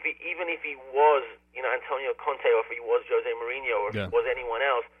 even if he was, Antonio Conte, or if he was Jose Mourinho, or if he was anyone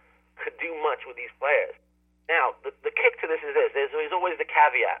else, could do much with these players. Now, the kick to this is this. There's always the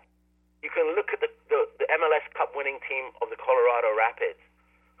caveat. You can look at the MLS Cup winning team of the Colorado Rapids,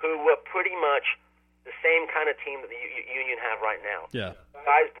 who were pretty much the same kind of team that the Union have right now. Yeah.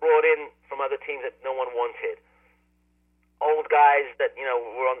 Guys brought in from other teams that no one wanted. Old guys that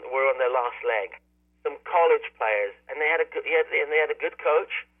were on their last leg. Some college players, and they had a good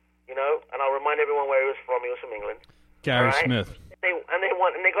coach. And I'll remind everyone where he was from. He was from England. Gary Smith. They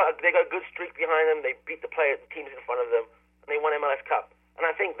got a good streak behind them. They beat the teams in front of them, and they won MLS Cup. And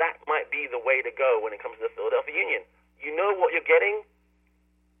I think that might be the way to go when it comes to the Philadelphia Union. You know what you're getting.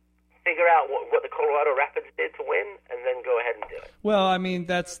 Figure out what the Colorado Rapids did to win, and then go ahead and do it. Well, I mean,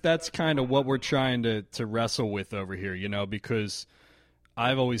 that's kind of what we're trying to wrestle with over here, because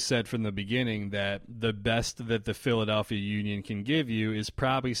I've always said from the beginning that the best that the Philadelphia Union can give you is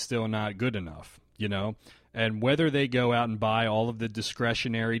probably still not good enough, And whether they go out and buy all of the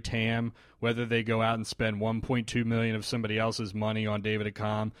discretionary TAM, whether they go out and spend $1.2 million of somebody else's money on David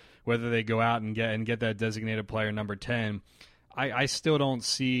Accam, whether they go out and get that designated player number 10, I still don't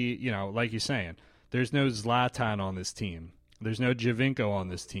see, like you're saying, there's no Zlatan on this team. There's no Giovinco on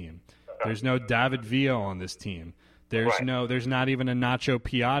this team. There's no David Villa on this team. There's not even a Nacho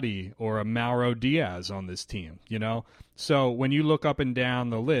Piatti or a Mauro Diaz on this team, So when you look up and down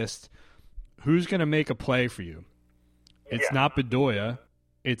the list, who's going to make a play for you? It's not Bedoya.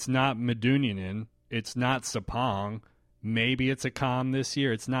 It's not Medunjanin. It's not Sapong. Maybe it's Accam this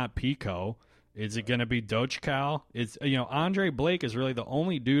year. It's not Pico. Is it going to be Dochcal? It's Andre Blake is really the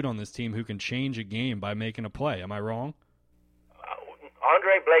only dude on this team who can change a game by making a play. Am I wrong?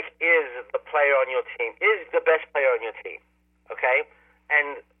 Andre Blake is the player on your team, is the best player on your team, okay?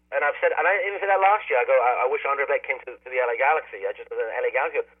 And I've said, and I even said that last year. I wish Andre Blake came to the LA Galaxy. I just as an LA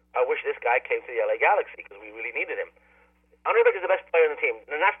Galaxy, I wish this guy came to the LA Galaxy because we really needed him. Andre Blake is the best player on the team,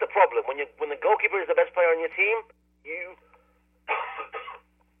 and that's the problem. When the goalkeeper is the best player on your team, you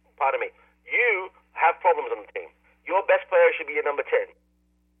pardon me. You have problems on the team. Your best player should be your number 10.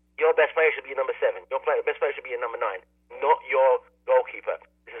 Your best player should be your number 7. Your best player should be your number 9, not your goalkeeper.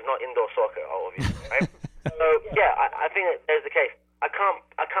 This is not indoor soccer, all of you, right? So yeah, I think that there's the case. I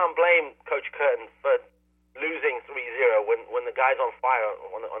can't blame Coach Curtin for losing 3-0 when the guy's on fire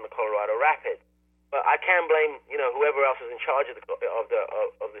on the Colorado Rapids. But I can blame whoever else is in charge of the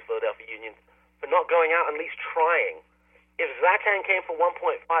Philadelphia Union for not going out and at least trying. If Zlatan came for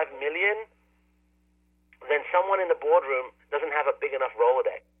 $1.5 million. Then someone in the boardroom doesn't have a big enough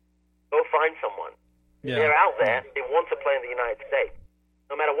Rolodex. Go find someone. Yeah. They're out there. They want to play in the United States.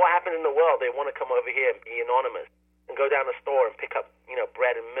 No matter what happens in the world, they want to come over here and be anonymous and go down the store and pick up,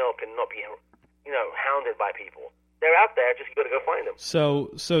 bread and milk and not be, hounded by people. They're out there. Just got to go find them.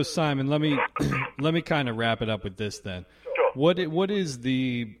 So Simon, let me kind of wrap it up with this then. Sure. What is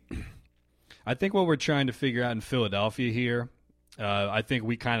the? I think what we're trying to figure out in Philadelphia here. I think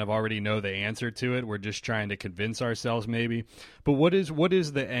we kind of already know the answer to it. We're just trying to convince ourselves maybe. But what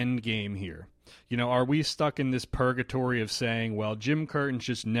is the end game here? Are we stuck in this purgatory of saying, well, Jim Curtin's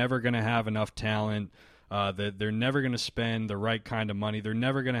just never going to have enough talent, that they're never going to spend the right kind of money, they're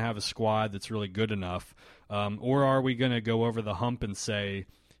never going to have a squad that's really good enough? Or are we going to go over the hump and say,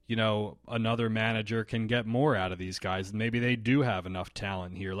 another manager can get more out of these guys? Maybe they do have enough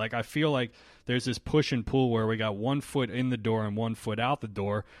talent here. Like, I feel like there's this push and pull where we got 1 foot in the door and 1 foot out the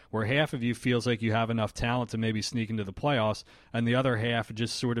door, where half of you feels like you have enough talent to maybe sneak into the playoffs, and the other half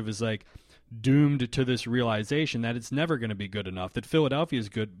just sort of is like doomed to this realization that it's never going to be good enough, that Philadelphia's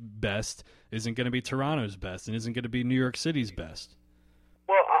best isn't going to be Toronto's best and isn't going to be New York City's best.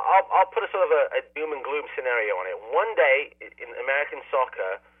 Well, I'll put a sort of a doom and gloom scenario on it. One day in American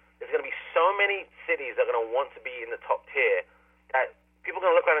soccer, there's going to be so many cities that are going to want to be in the top tier that people are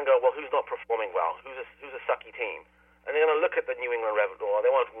going to look around and go, well, who's not performing well? Who's a sucky team? And they're going to look at the New England Revolution, or they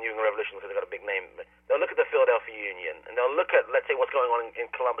want the New England Revolution because they've got a big name. They'll look at the Philadelphia Union, and they'll look at, let's say, what's going on in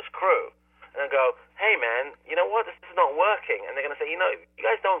Columbus Crew, and they'll go, hey, man, you know what? This is not working. And they're going to say, you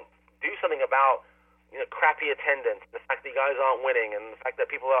guys don't do something about crappy attendance, the fact that you guys aren't winning, and the fact that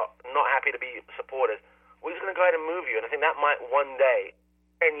people are not happy to be supporters, we're just going to go ahead and move you. And I think that might one day,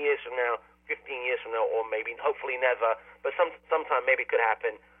 10 years from now, 15 years from now, or maybe, hopefully never, but sometime maybe it could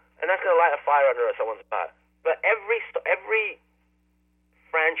happen. And that's going to light a fire under someone's butt. But every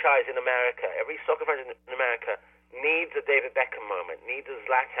franchise in America, every soccer franchise in America needs a David Beckham moment, needs a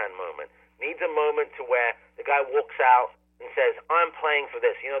Zlatan moment, needs a moment to where the guy walks out and says, I'm playing for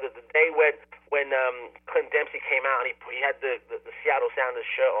this. The day when Clint Dempsey came out and he had the Seattle Sounders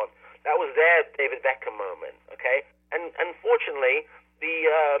shirt on, that was their David Beckham moment, okay? And unfortunately,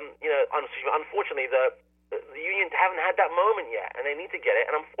 unfortunately, the Union haven't had that moment yet, and they need to get it.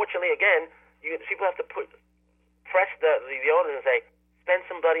 And unfortunately, again, people have to press the owners and say, spend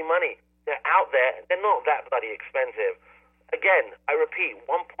some bloody money. They're out there. They're not that bloody expensive. Again, I repeat,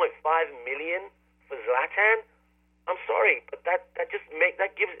 $1.5 million for Zlatan. I'm sorry, but that gives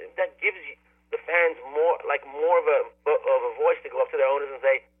the fans more of a voice to go up to their owners and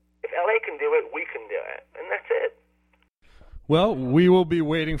say, if LA can do it, we can do it, and that's it. Well, we will be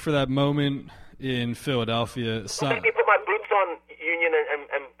waiting for that moment in Philadelphia. Let me put my boots on, Union,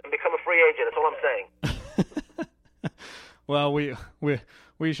 and become a free agent. That's all I'm saying. Well, we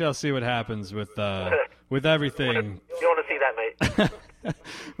shall see what happens with everything. You want to see that, mate?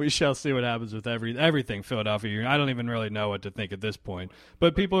 We shall see what happens with everything Philadelphia Union. I don't even really know what to think at this point.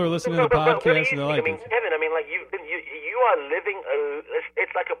 But people are listening to the podcast and they're like, Kevin, you are living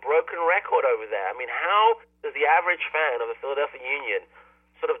it's like a broken record over there. I mean, how does the average fan of the Philadelphia Union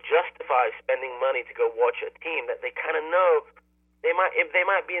sort of justify spending money to go watch a team that they kind of know they might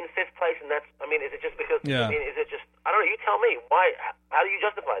be in fifth place, and is it just because? Yeah. Is it just? I don't know. You tell me. Why? How do you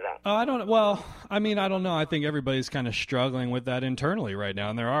justify that? I don't. Well, I don't know. I think everybody's kind of struggling with that internally right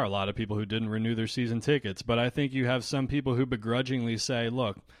now, and there are a lot of people who didn't renew their season tickets. But I think you have some people who begrudgingly say,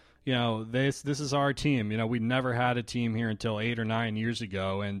 "Look, this is our team. We never had a team here until 8 or 9 years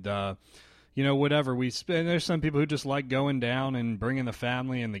ago, and whatever we spend." There's some people who just like going down and bringing the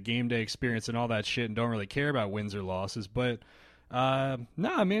family and the game day experience and all that shit, and don't really care about wins or losses, but. No,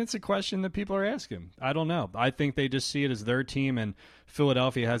 it's a question that people are asking. I don't know. I think they just see it as their team, and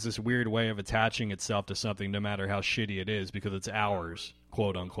Philadelphia has this weird way of attaching itself to something no matter how shitty it is because it's ours,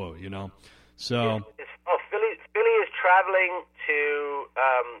 quote unquote, So Philly is traveling to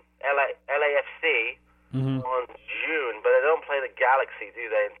LAFC on June, but they don't play the Galaxy, do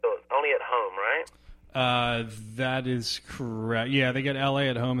they? Until only at home, right? That is correct. Yeah, they get LA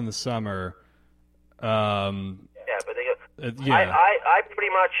at home in the summer. Yeah, but they go. Yeah. I pretty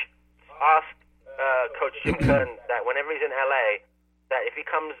much asked Coach Jim Curtin that whenever he's in LA, that if he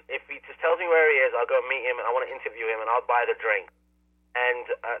just tells me where he is, I'll go meet him and I want to interview him and I'll buy the drink. And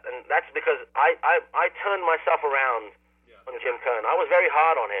that's because I turned myself around on Jim Curtin. I was very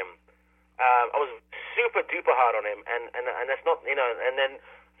hard on him. I was super duper hard on him, and that's not And then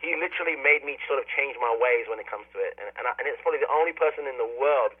he literally made me sort of change my ways when it comes to it. And it's probably the only person in the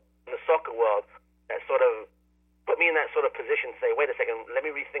world, in the soccer world, that sort of put me in that sort of position to say, wait a second, let me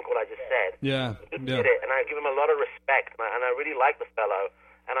rethink what I just said. Yeah. He did it, and I give him a lot of respect, and I really like the fellow,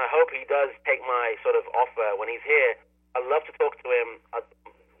 and I hope he does take my sort of offer when he's here. I'd love to talk to him.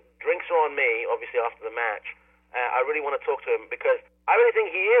 Drinks are on me, obviously, after the match. I really want to talk to him because I really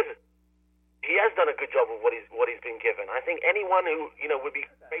think he has done a good job with what he's been given. I think anyone who would be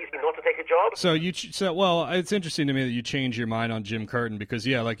crazy not to take a job. So it's interesting to me that you changed your mind on Jim Curtin because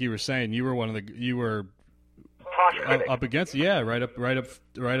like you were saying, you were up against right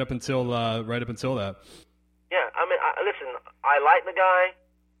up until that. Yeah, listen, I like the guy.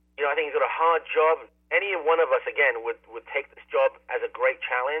 I think he's got a hard job. Any one of us again would take this job as a great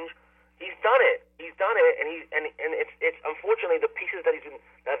challenge. He's done it, and it's unfortunately the pieces that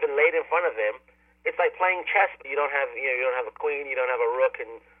have been laid in front of him. It's like playing chess, but you don't have a queen, you don't have a rook, and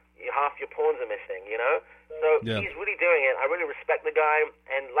half your pawns are missing. So yeah. He's really doing it. I really respect the guy,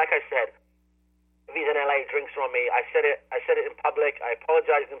 and like I said, if he's in LA, drinks are on me. I said it in public. I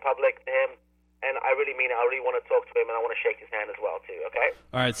apologized in public to him. And I really mean it. I really want to talk to him, and I want to shake his hand as well, too, okay?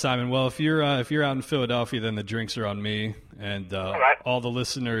 All right, Simon. Well, if you're out in Philadelphia, then the drinks are on me and all the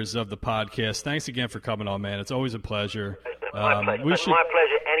listeners of the podcast. Thanks again for coming on, man. It's always a pleasure. My pleasure. My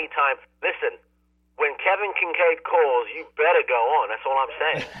pleasure anytime. Listen, when Kevin Kincaid calls, you better go on. That's all I'm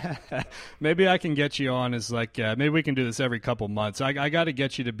saying. Maybe I can get you on as maybe we can do this every couple months. I got to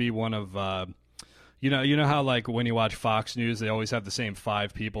get you to be one of you know how when you watch Fox News, they always have the same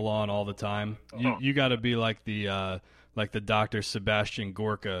 5 people on all the time. You got to be like the like the Dr. Sebastian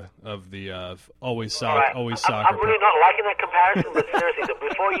Gorka of the Always Right. Soccer. I'm really not liking that comparison, but seriously,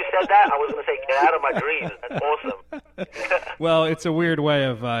 before you said that, I was going to say, get out of my dreams. That's awesome. Well, it's a weird way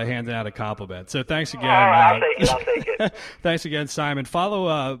of handing out a compliment. So thanks again. I'll take it. Thanks again, Simon.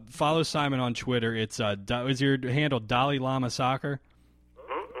 Follow Simon on Twitter. It's is your handle Dalai Lama Soccer?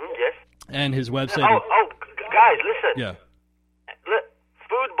 Yes. And his website. Guys, listen. Yeah.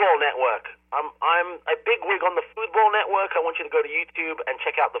 Foodball Network. I'm a big wig on the Foodball Network. I want you to go to YouTube and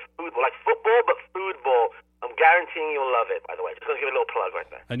check out the football, like football, but foodball. I'm guaranteeing you'll love it, by the way. Just going to give it a little plug right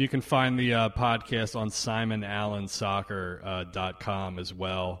there. And you can find the podcast on SimonAllenSoccer.com as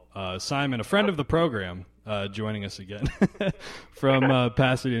well. Simon, a friend of the program, joining us again from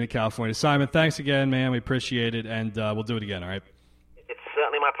Pasadena, California. Simon, thanks again, man. We appreciate it, and we'll do it again, all right? It's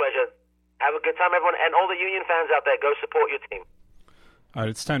certainly my pleasure. Have a good time, everyone. And all the Union fans out there, go support your team. All right,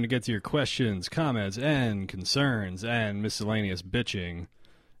 it's time to get to your questions, comments, and concerns, and miscellaneous bitching,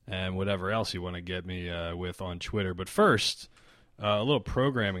 and whatever else you want to get me with on Twitter. But first, a little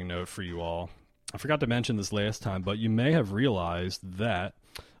programming note for you all. I forgot to mention this last time, but you may have realized that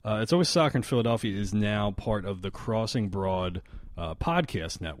It's Always Soccer in Philadelphia is now part of the Crossing Broad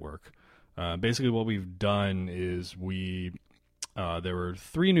podcast network. Basically what we've done is there were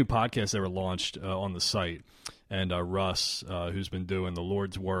 3 new podcasts that were launched on the site. And Russ, who's been doing the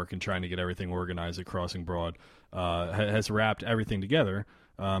Lord's work and trying to get everything organized at Crossing Broad, has wrapped everything together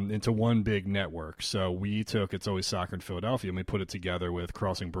into one big network. So we took It's Always Soccer in Philadelphia and we put it together with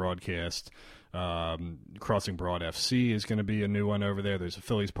Crossing Broadcast. Crossing Broad FC is going to be a new one over there. There's a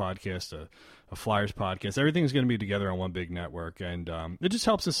Phillies podcast, a Flyers podcast. Everything's going to be together on one big network. And it just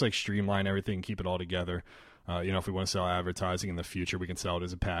helps us like streamline everything, keep it all together. If we want to sell advertising in the future, we can sell it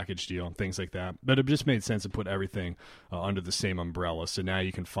as a package deal and things like that. But it just made sense to put everything under the same umbrella. So now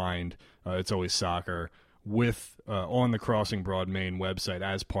you can find It's Always Soccer with on the Crossing Broad main website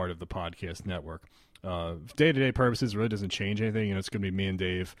as part of the podcast network. Day-to-day purposes really doesn't change anything. It's going to be me and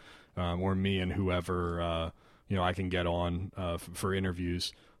Dave or me and whoever I can get on for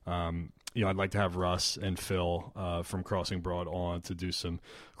interviews. I'd like to have Russ and Phil from Crossing Broad on to do some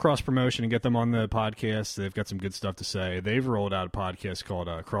cross-promotion and get them on the podcast. They've got some good stuff to say. They've rolled out a podcast called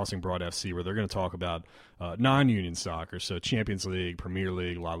Crossing Broad FC where they're going to talk about non-union soccer, so Champions League, Premier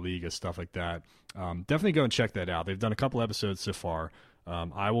League, La Liga, stuff like that. Definitely go and check that out. They've done a couple episodes so far.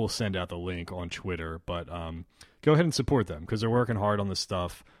 I will send out the link on Twitter, but go ahead and support them because they're working hard on this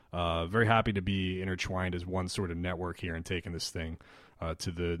stuff. Very happy to be intertwined as one sort of network here and taking this thing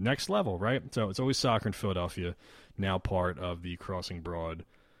to the next level, right? So It's Always Soccer in Philadelphia, now part of the Crossing Broad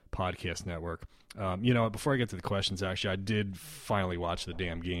podcast network. Before I get to the questions, actually, I did finally watch the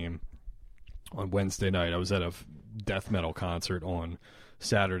damn game on Wednesday night. I was at a death metal concert on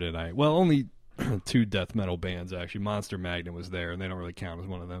Saturday night. Well, only 2 death metal bands, actually. Monster Magnet was there, and they don't really count as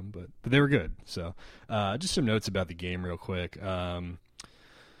one of them, but they were good. So just some notes about the game real quick.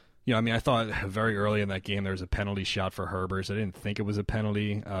 I thought very early in that game there was a penalty shot for Herbers. I didn't think it was a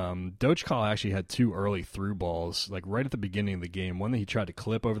penalty. Dochkal actually had 2 early through balls, like right at the beginning of the game. One that he tried to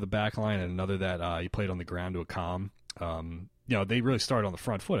clip over the back line and another that he played on the ground to a calm. They really started on the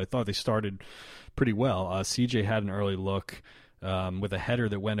front foot. I thought they started pretty well. CJ had an early look with a header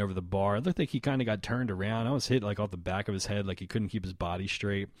that went over the bar. It looked like he kind of got turned around. I was hit like off the back of his head, like he couldn't keep his body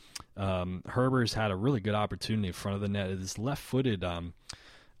straight. Herbers had a really good opportunity in front of the net. This left-footed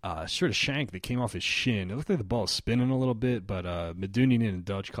sort of shank that came off his shin. It looked like the ball was spinning a little bit, but Medunjanin and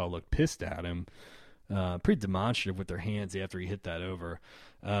Dochkal looked pissed at him. Pretty demonstrative with their hands after he hit that over.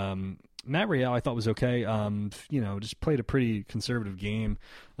 Matt Real I thought was okay. Just played a pretty conservative game.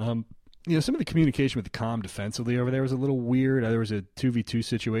 Some of the communication with the comm defensively over there was a little weird. There was a 2v2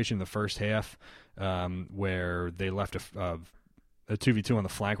 situation in the first half where they left a 2v2 on the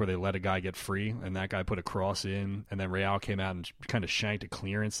flank where they let a guy get free, and that guy put a cross in, and then Real came out and kind of shanked a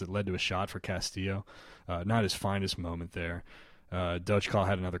clearance that led to a shot for Castillo. Not his finest moment there. Dochkal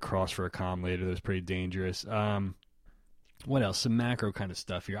had another cross for a comm later that was pretty dangerous. What else? Some macro kind of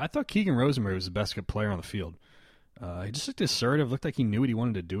stuff here. I thought Keegan Rosenberg was the best player on the field. He just looked assertive, looked like he knew what he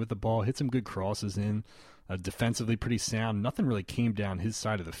wanted to do with the ball, hit some good crosses in, defensively pretty sound. Nothing really came down his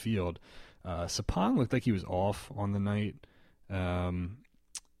side of the field. Sapong looked like he was off on the night. On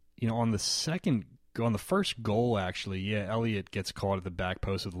the first goal, actually, Elliott gets caught at the back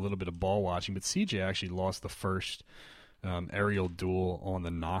post with a little bit of ball watching, but CJ actually lost the first aerial duel on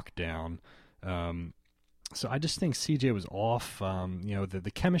the knockdown. So I just think CJ was off.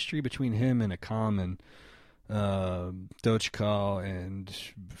 The chemistry between him and Akam and Dochkal and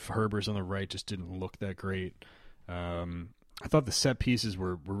Herbers on the right just didn't look that great. I thought the set pieces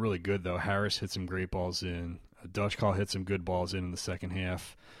were really good, though. Harris hit some great balls in. Dushkal hit some good balls in the second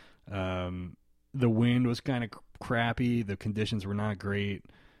half. The wind was kind of crappy. The conditions were not great.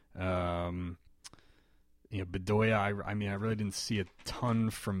 Bedoya, I really didn't see a ton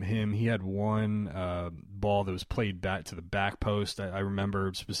from him. He had one ball that was played back to the back post. I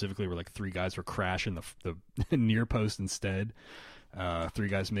remember specifically where like three guys were crashing the near post instead. Three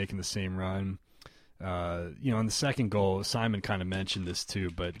guys making the same run. On the second goal, Simon kind of mentioned this too,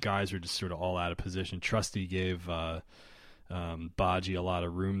 but guys were just sort of all out of position. Trusty gave Baji a lot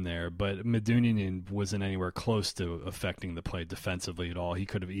of room there, but Medunjanin wasn't anywhere close to affecting the play defensively at all. He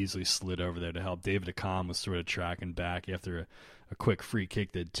could have easily slid over there to help. David Akam was sort of tracking back after a quick free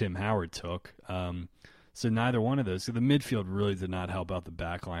kick that Tim Howard took. So neither one of those. So the midfield really did not help out the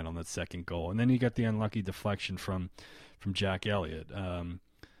back line on that second goal. And then you got the unlucky deflection from Jack Elliott.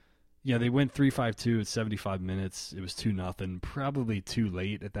 They went 3-5-2 at 75 minutes. It was 2-0. Probably too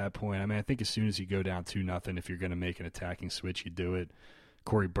late at that point. I mean, I think as soon as you go down 2-0, if you're going to make an attacking switch, you do it.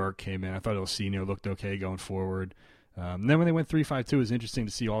 Corey Burke came in. I thought Ilsinho looked okay going forward. Then when they went 3-5-2, it was interesting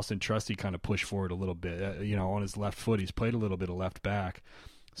to see Austin Trusty kind of push forward a little bit. On his left foot, he's played a little bit of left back,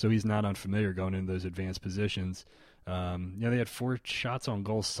 so he's not unfamiliar going into those advanced positions. They had 4 shots on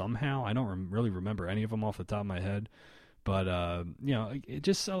goal somehow. I don't really remember any of them off the top of my head. But,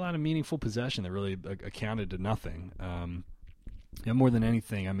 just a lot of meaningful possession that really accounted to nothing. More than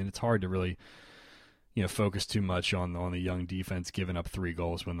anything, I mean, it's hard to really, focus too much on the young defense giving up 3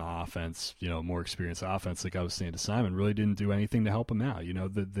 goals when the offense, more experienced offense, like I was saying to Simon, really didn't do anything to help him out.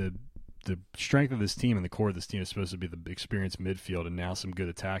 The strength of this team and the core of this team is supposed to be the experienced midfield and now some good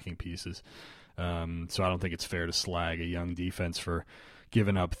attacking pieces. So I don't think it's fair to slag a young defense for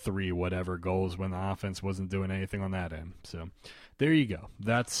giving up 3 whatever goals when the offense wasn't doing anything on that end. So there you go.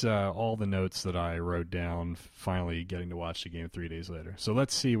 That's all the notes that I wrote down, finally getting to watch the game 3 days later. So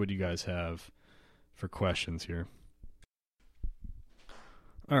let's see what you guys have for questions here.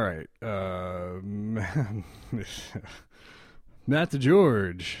 All right. Matt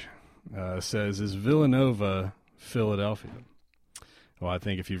DeGeorge says, is Villanova Philadelphia? Well, I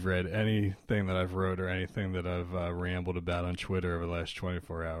think if you've read anything that I've wrote or anything that I've rambled about on Twitter over the last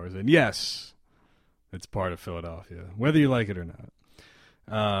 24 hours, and yes, it's part of Philadelphia, whether you like it or not.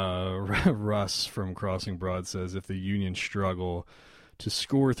 Russ from Crossing Broad says, if the Union struggle to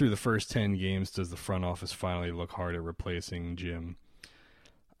score through the first 10 games, does the front office finally look hard at replacing Jim?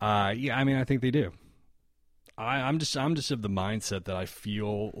 I think they do. I'm just of the mindset that I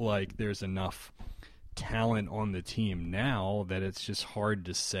feel like there's enough talent on the team now that it's just hard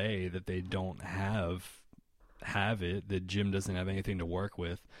to say that they don't have it, that Jim doesn't have anything to work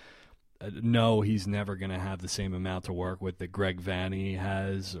with. No, he's never going to have the same amount to work with that Greg Vanney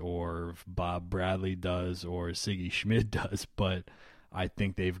has or Bob Bradley does or Siggy Schmid does, but I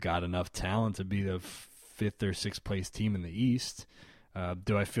think they've got enough talent to be the 5th or 6th place team in the East.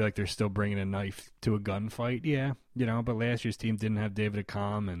 Do I feel like they're still bringing a knife to a gunfight? Yeah, but last year's team didn't have David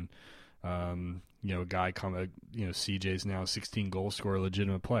Akam and a guy CJ's now a 16-goal scorer,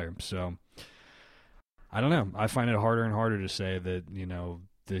 legitimate player. So I don't know. I find it harder and harder to say that,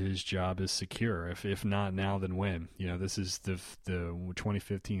 that his job is secure. If not now, then when? This is the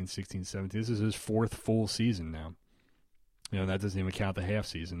 2015, 16, 17. This is his 4th full season now. That doesn't even count the half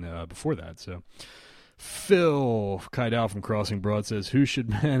season before that. So Phil Kydal from Crossing Broad says, who should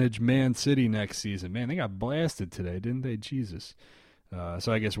manage Man City next season? Man, they got blasted today, didn't they? Jesus.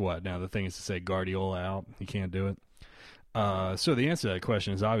 So I guess what? Now the thing is to say Guardiola out. He can't do it. So the answer to that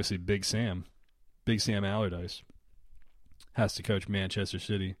question is obviously Big Sam. Big Sam Allardyce has to coach Manchester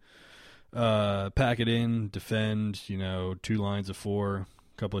City. Pack it in, defend, 2 lines of 4, a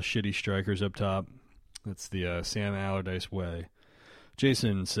couple of shitty strikers up top. That's the Sam Allardyce way.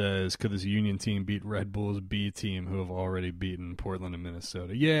 Jason says, could this Union team beat Red Bull's B team who have already beaten Portland and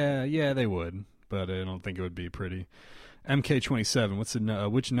Minnesota? Yeah, they would, but I don't think it would be pretty.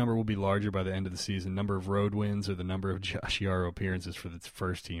 MK27, which number will be larger by the end of the season? Number of road wins or the number of Josh Yaro appearances for the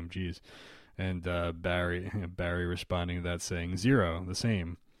first team? Jeez. And Barry responding to that saying 0, the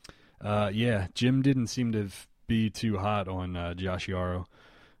same. Jim didn't seem to be too hot on Josh Yaro,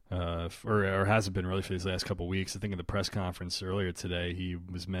 or hasn't been really for these last couple of weeks. I think in the press conference earlier today, he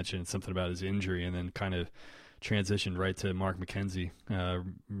was mentioning something about his injury and then kind of transitioned right to Mark McKenzie,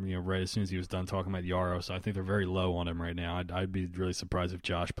 right as soon as he was done talking about Yaro. So I think they're very low on him right now. I'd be really surprised if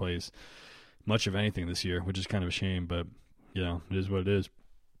Josh plays much of anything this year, which is kind of a shame, but, it is what it is.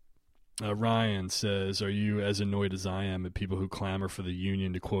 Ryan says, are you as annoyed as I am at people who clamor for the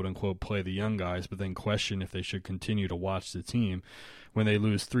Union to quote-unquote play the young guys, but then question if they should continue to watch the team when they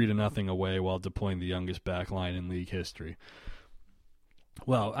lose 3-0 away while deploying the youngest back line in league history?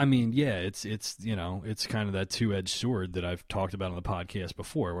 Well, I mean, yeah, it's it's kind of that two-edged sword that I've talked about on the podcast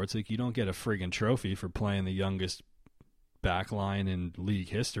before, where it's like you don't get a friggin' trophy for playing the youngest back line in league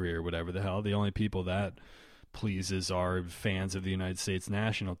history or whatever the hell. The only people that pleases are fans of the United States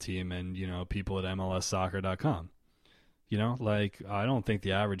national team and, people at MLSsoccer.com. Like, I don't think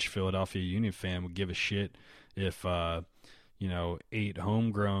the average Philadelphia Union fan would give a shit if, 8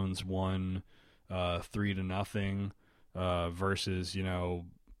 homegrowns won 3-0 versus,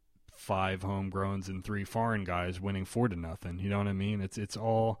 5 homegrowns and 3 foreign guys winning 4-0. You know what I mean? It's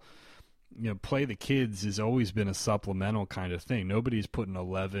all, play the kids has always been a supplemental kind of thing. Nobody's putting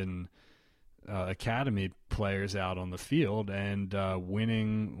 11 academy players out on the field and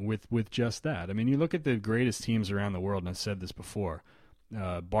winning with just that. I mean, you look at the greatest teams around the world, and I've said this before,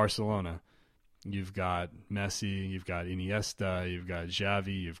 Barcelona. You've got Messi, you've got Iniesta, you've got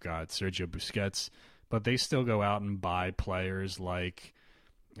Xavi, you've got Sergio Busquets, but they still go out and buy players like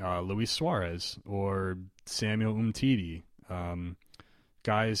Luis Suarez or Samuel Umtiti,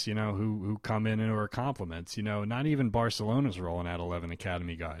 guys, who come in and are compliments. Not even Barcelona's rolling out 11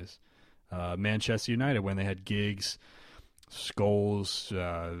 academy guys. Manchester United, when they had Giggs, Scholes,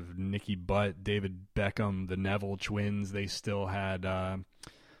 Nicky Butt, David Beckham, the Neville twins, they still had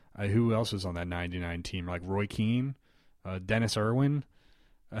who else was on that 99 team? Like Roy Keane, Dennis Irwin.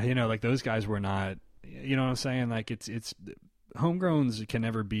 Like those guys were not. You know what I'm saying? Like it's homegrowns can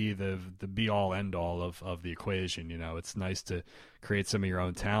never be the be all end all of the equation. It's nice to create some of your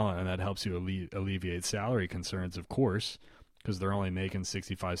own talent, and that helps you alleviate salary concerns, of course, because they're only making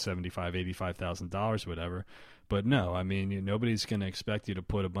 $65,000, $75,000, $85,000, whatever. But no, I mean, nobody's going to expect you to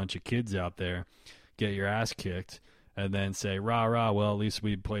put a bunch of kids out there, get your ass kicked, and then say, rah, rah, well, at least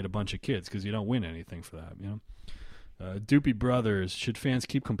we played a bunch of kids, because you don't win anything for that, Doopy Brothers, should fans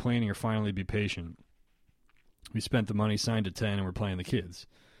keep complaining or finally be patient? We spent the money, signed a 10, and we're playing the kids.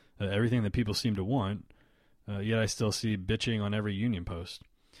 Everything that people seem to want, yet I still see bitching on every Union post.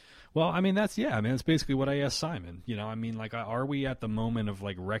 Well, I mean, that's basically what I asked Simon. Like, are we at the moment of,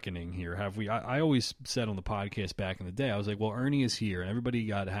 like, reckoning here? Have we? I always said on the podcast back in the day, I was like, well, Ernie is here, and everybody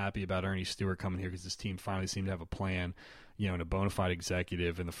got happy about Ernie Stewart coming here because this team finally seemed to have a plan, and a bona fide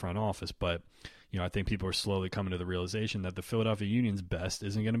executive in the front office. But, I think people are slowly coming to the realization that the Philadelphia Union's best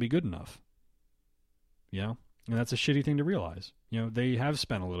isn't going to be good enough. And that's a shitty thing to realize. They have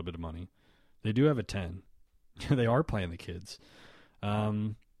spent a little bit of money. They do have a 10. They are playing the kids.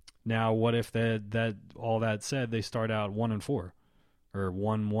 Now, what if that all that said, they start out 1-4 or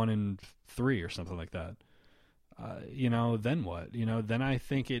 1-3 or something like that? Then what? Then I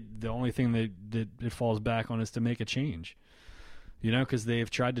think the only thing that it falls back on is to make a change. Because they've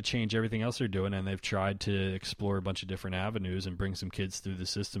tried to change everything else they're doing, and they've tried to explore a bunch of different avenues and bring some kids through the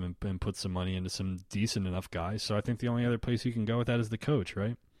system and put some money into some decent enough guys. So I think the only other place you can go with that is the coach,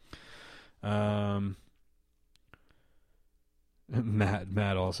 right?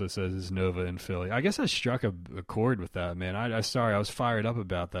 Matt also says it's Nova in Philly. I guess I struck a chord with that, man. I was fired up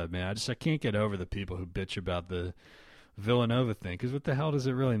about that, man. I can't get over the people who bitch about the Villanova thing, because what the hell does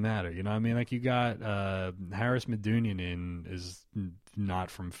it really matter? Like, you got Harris Medunian is not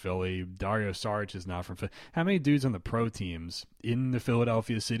from Philly. Dario Saric is not from Philly. How many dudes on the pro teams in the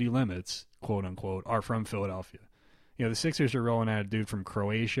Philadelphia city limits, quote unquote, are from Philadelphia? The Sixers are rolling out a dude from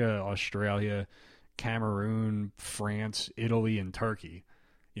Croatia, Australia, Cameroon, France, Italy, and Turkey.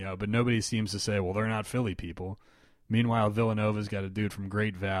 But nobody seems to say, well, they're not Philly people. Meanwhile, Villanova's got a dude from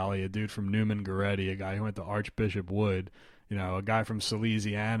Great Valley, a dude from Newman Goretti, a guy who went to Archbishop Wood, a guy from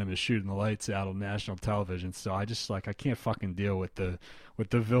Salesianum is shooting the lights out on national television. So I can't fucking deal with the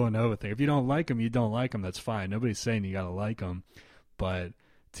Villanova thing. If you don't like them, you don't like them. That's fine. Nobody's saying you got to like them. But,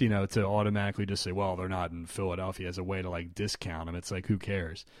 to automatically just say, well, they're not in Philadelphia as a way to, like, discount them. It's like, who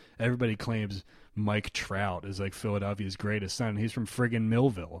cares? Everybody claims Mike Trout is, like, Philadelphia's greatest son. He's from friggin'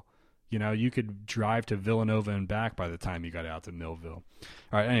 Millville. You could drive to Villanova and back by the time you got out to Millville.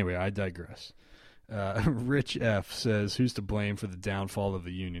 All right, anyway, I digress. Rich F. says, who's to blame for the downfall of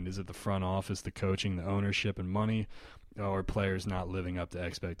the Union? Is it the front office, the coaching, the ownership and money, or players not living up to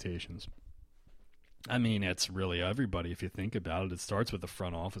expectations? I mean, it's really everybody if you think about it. It starts with the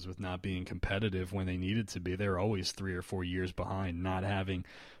front office with not being competitive when they needed to be. They're always 3 or 4 years behind, not having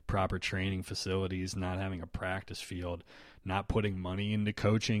proper training facilities, not having a practice field, not putting money into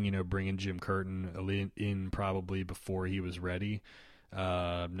coaching, bringing Jim Curtin in probably before he was ready,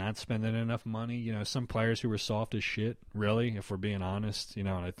 not spending enough money. Some players who were soft as shit, really, if we're being honest, and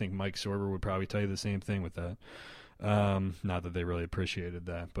I think Mike Sorber would probably tell you the same thing with that. Not that they really appreciated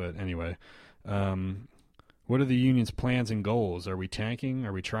that, but anyway. What are the Union's plans and goals? Are we tanking?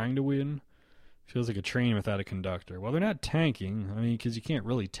 Are we trying to win? Feels like a train without a conductor. Well, they're not tanking. I mean, because you can't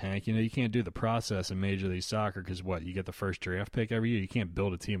really tank. You can't do the process in Major League Soccer because you get the first draft pick every year. You can't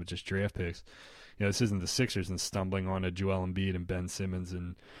build a team with just draft picks. This isn't the Sixers and stumbling on a Joel Embiid and Ben Simmons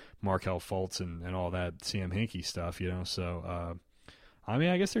and Markelle Fultz and all that Sam Hinkie stuff, So, I mean,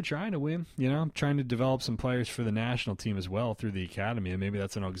 I guess they're trying to win, trying to develop some players for the national team as well through the academy. And maybe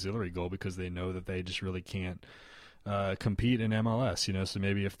that's an auxiliary goal because they know that they just really can't compete in MLS, so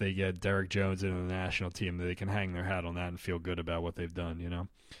maybe if they get Derek Jones into the national team, they can hang their hat on that and feel good about what they've done,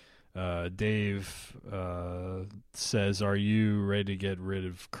 Dave says, are you ready to get rid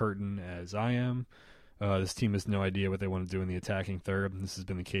of Curtin as I am? This team has no idea what they want to do in the attacking third. This has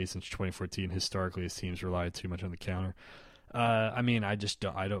been the case since 2014. Historically, his teams rely too much on the counter. I mean, I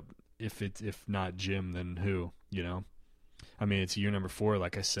don't, if not Jim, then who, I mean, it's year number 4,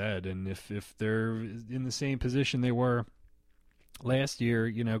 like I said, and if they're in the same position they were last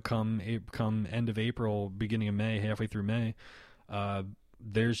year, come end of April, beginning of May, halfway through May,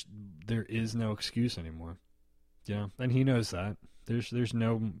 there is no excuse anymore, and he knows that. There's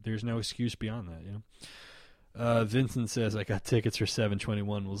no excuse beyond that, Vincent says, I got tickets for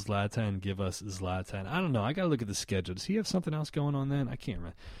 7/21. Will Zlatan give us Zlatan? I don't know. I got to look at the schedule. Does he have something else going on then? I can't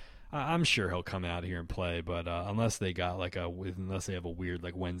remember. I'm sure he'll come out here and play, but unless they got unless they have a weird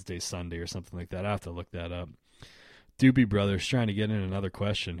Wednesday, Sunday or something like that, I have to look that up. Doobie Brothers trying to get in another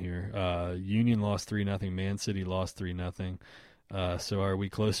question here. Union lost 3-0. Man City lost 3-0. So are we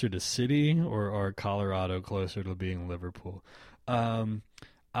closer to City or are Colorado closer to being Liverpool?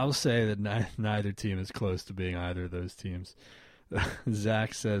 I'll say that neither team is close to being either of those teams.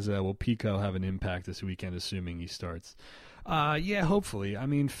 Zach says, will Pico have an impact this weekend, assuming he starts? Yeah, hopefully. I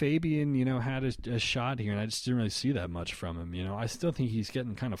mean, Fabian, had a shot here, and I just didn't really see that much from him. I still think he's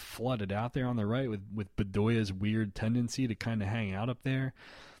getting kind of flooded out there on the right with Bedoya's weird tendency to kind of hang out up there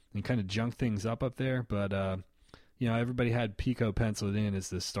and kind of junk things up there. But, everybody had Pico penciled in as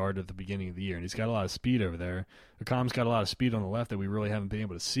the start at the beginning of the year, and he's got a lot of speed over there. Akam's got a lot of speed on the left that we really haven't been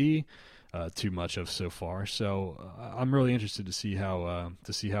able to see too much of so far. So I'm really interested to see how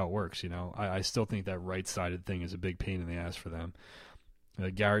it works. I still think that right-sided thing is a big pain in the ass for them.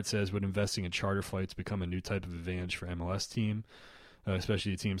 Garrett says, would investing in charter flights become a new type of advantage for MLS team,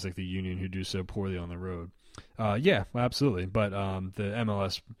 especially teams like the Union who do so poorly on the road? Yeah, absolutely. But the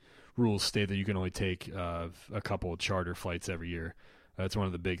MLS rules state that you can only take a couple of charter flights every year. That's one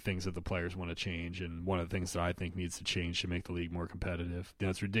of the big things that the players want to change, and one of the things that I think needs to change to make the league more competitive.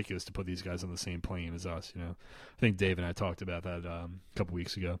 It's ridiculous to put these guys on the same plane as us. I think Dave and I talked about that a couple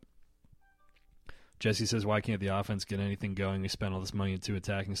weeks ago. Jesse says, why can't the offense get anything going? We spent all this money into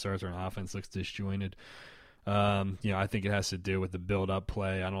attacking starts. Our offense looks disjointed. I think it has to do with the build-up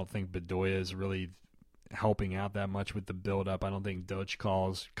play. I don't think Bedoya is really helping out that much with the build-up. I don't think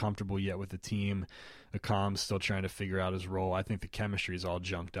Dochkal's comfortable yet with the team. Akam's still trying to figure out his role. I think the chemistry is all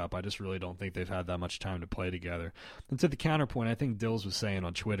junked up. I just really don't think they've had that much time to play together. And to the counterpoint, I think Dills was saying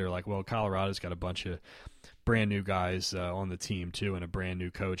on Twitter, Colorado's got a bunch of brand new guys on the team too, and a brand new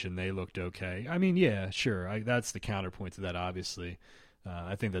coach, and they looked okay. I mean, yeah, sure. That's the counterpoint to that, obviously.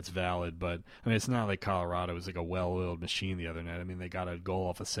 I think that's valid, but I mean, it's not like Colorado was a well-oiled machine the other night. I mean, they got a goal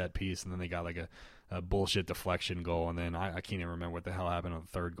off a set piece, and then they got a bullshit deflection goal, and then I can't even remember what the hell happened on the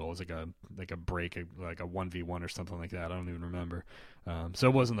third goal. It was like a break, like a 1v1 or something like that. I don't even remember. So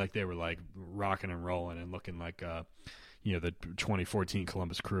it wasn't like they were rocking and rolling and looking like the 2014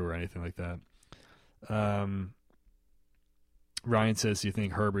 Columbus Crew or anything like that. Ryan says, do you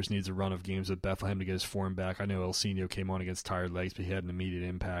think Herbers needs a run of games with Bethlehem to get his form back? I know El Senio came on against tired legs, but he had an immediate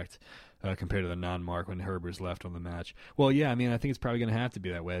impact compared to the non-mark when Herbers left on the match. Well, yeah, I mean, I think it's probably going to have to be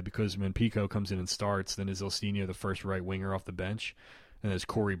that way because when Pico comes in and starts, then is El Senio the first right winger off the bench? And is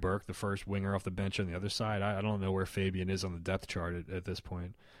Corey Burke the first winger off the bench on the other side? I don't know where Fabian is on the depth chart at this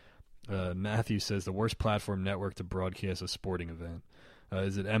point. Matthew says, the worst platform network to broadcast a sporting event.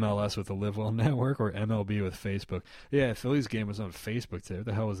 Is it MLS with the Live Well Network or MLB with Facebook? Yeah, Phillies game was on Facebook today. What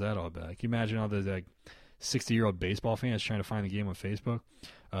the hell was that all about? Can you imagine all those 60-year-old baseball fans trying to find the game on Facebook?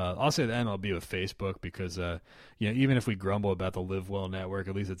 I'll say the MLB with Facebook because even if we grumble about the Live Well Network,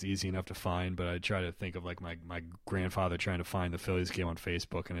 at least it's easy enough to find. But I try to think of my grandfather trying to find the Phillies game on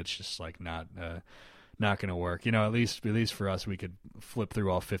Facebook, and it's just not going to work. At least for us, we could flip through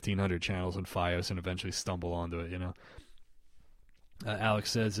all 1,500 channels in FiOS and eventually stumble onto it. Alex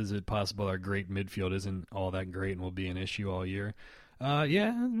says, is it possible our great midfield isn't all that great and will be an issue all year?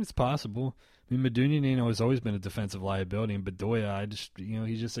 Yeah, it's possible. I mean, Medunjanin has always been a defensive liability, and Bedoya,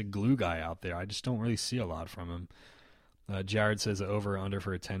 he's just a glue guy out there. I just don't really see a lot from him. Jared says the over-under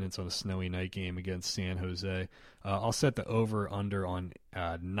for attendance on a snowy night game against San Jose. I'll set the over-under on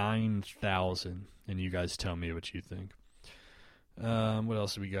 9,000, and you guys tell me what you think. What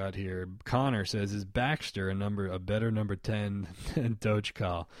else do we got here? Connor says, is Baxter a better number 10 than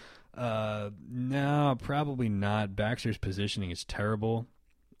Dochkal? No, probably not. Baxter's positioning is terrible.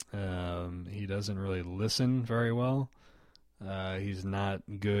 He doesn't really listen very well. He's not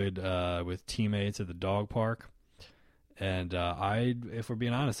good with teammates at the dog park. And if we're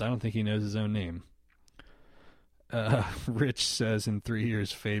being honest, I don't think he knows his own name. Rich says in 3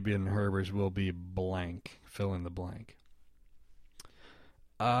 years, Fabian Herbers will be blank. Fill in the blank.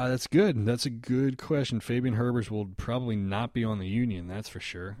 That's good. That's a good question. Fabian Herbers will probably not be on the Union, that's for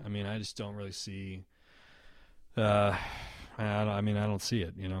sure. I mean, I just don't really see. I don't see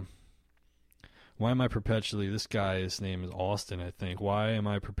it. Why am I perpetually? This guy, his name is Austin, I think. Why am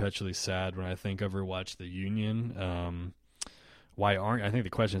I perpetually sad when I think of or watch the Union? I think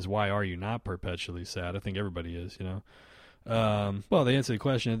the question is, why are you not perpetually sad? I think everybody is. Well, they answer the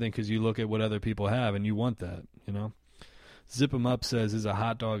question, I think, because you look at what other people have and you want that. Zip 'em Up says, is a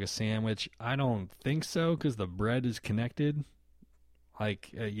hot dog a sandwich? I don't think so, because the bread is connected.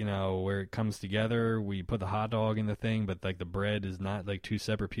 Where it comes together, we put the hot dog in the thing, but the bread is not two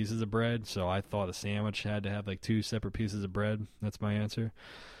separate pieces of bread. So I thought a sandwich had to have two separate pieces of bread. That's my answer.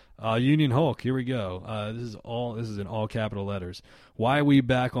 Union Hulk, here we go. This is in all capital letters. Why are we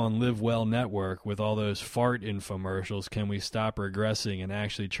back on Live Well Network with all those fart infomercials? Can we stop regressing and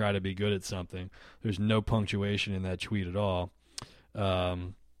actually try to be good at something? There's no punctuation in that tweet at all.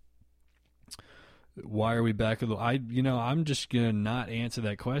 Why are we back? I'm just going to not answer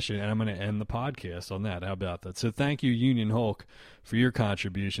that question, and I'm going to end the podcast on that. How about that? So thank you, Union Hulk, for your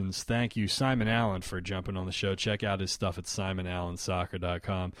contributions. Thank you, Simon Allen, for jumping on the show. Check out his stuff at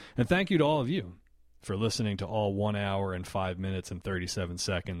simonallensoccer.com. And thank you to all of you for listening to all 1 hour and 5 minutes and 37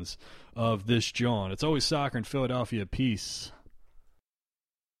 seconds of this John. It's always soccer in Philadelphia. Peace.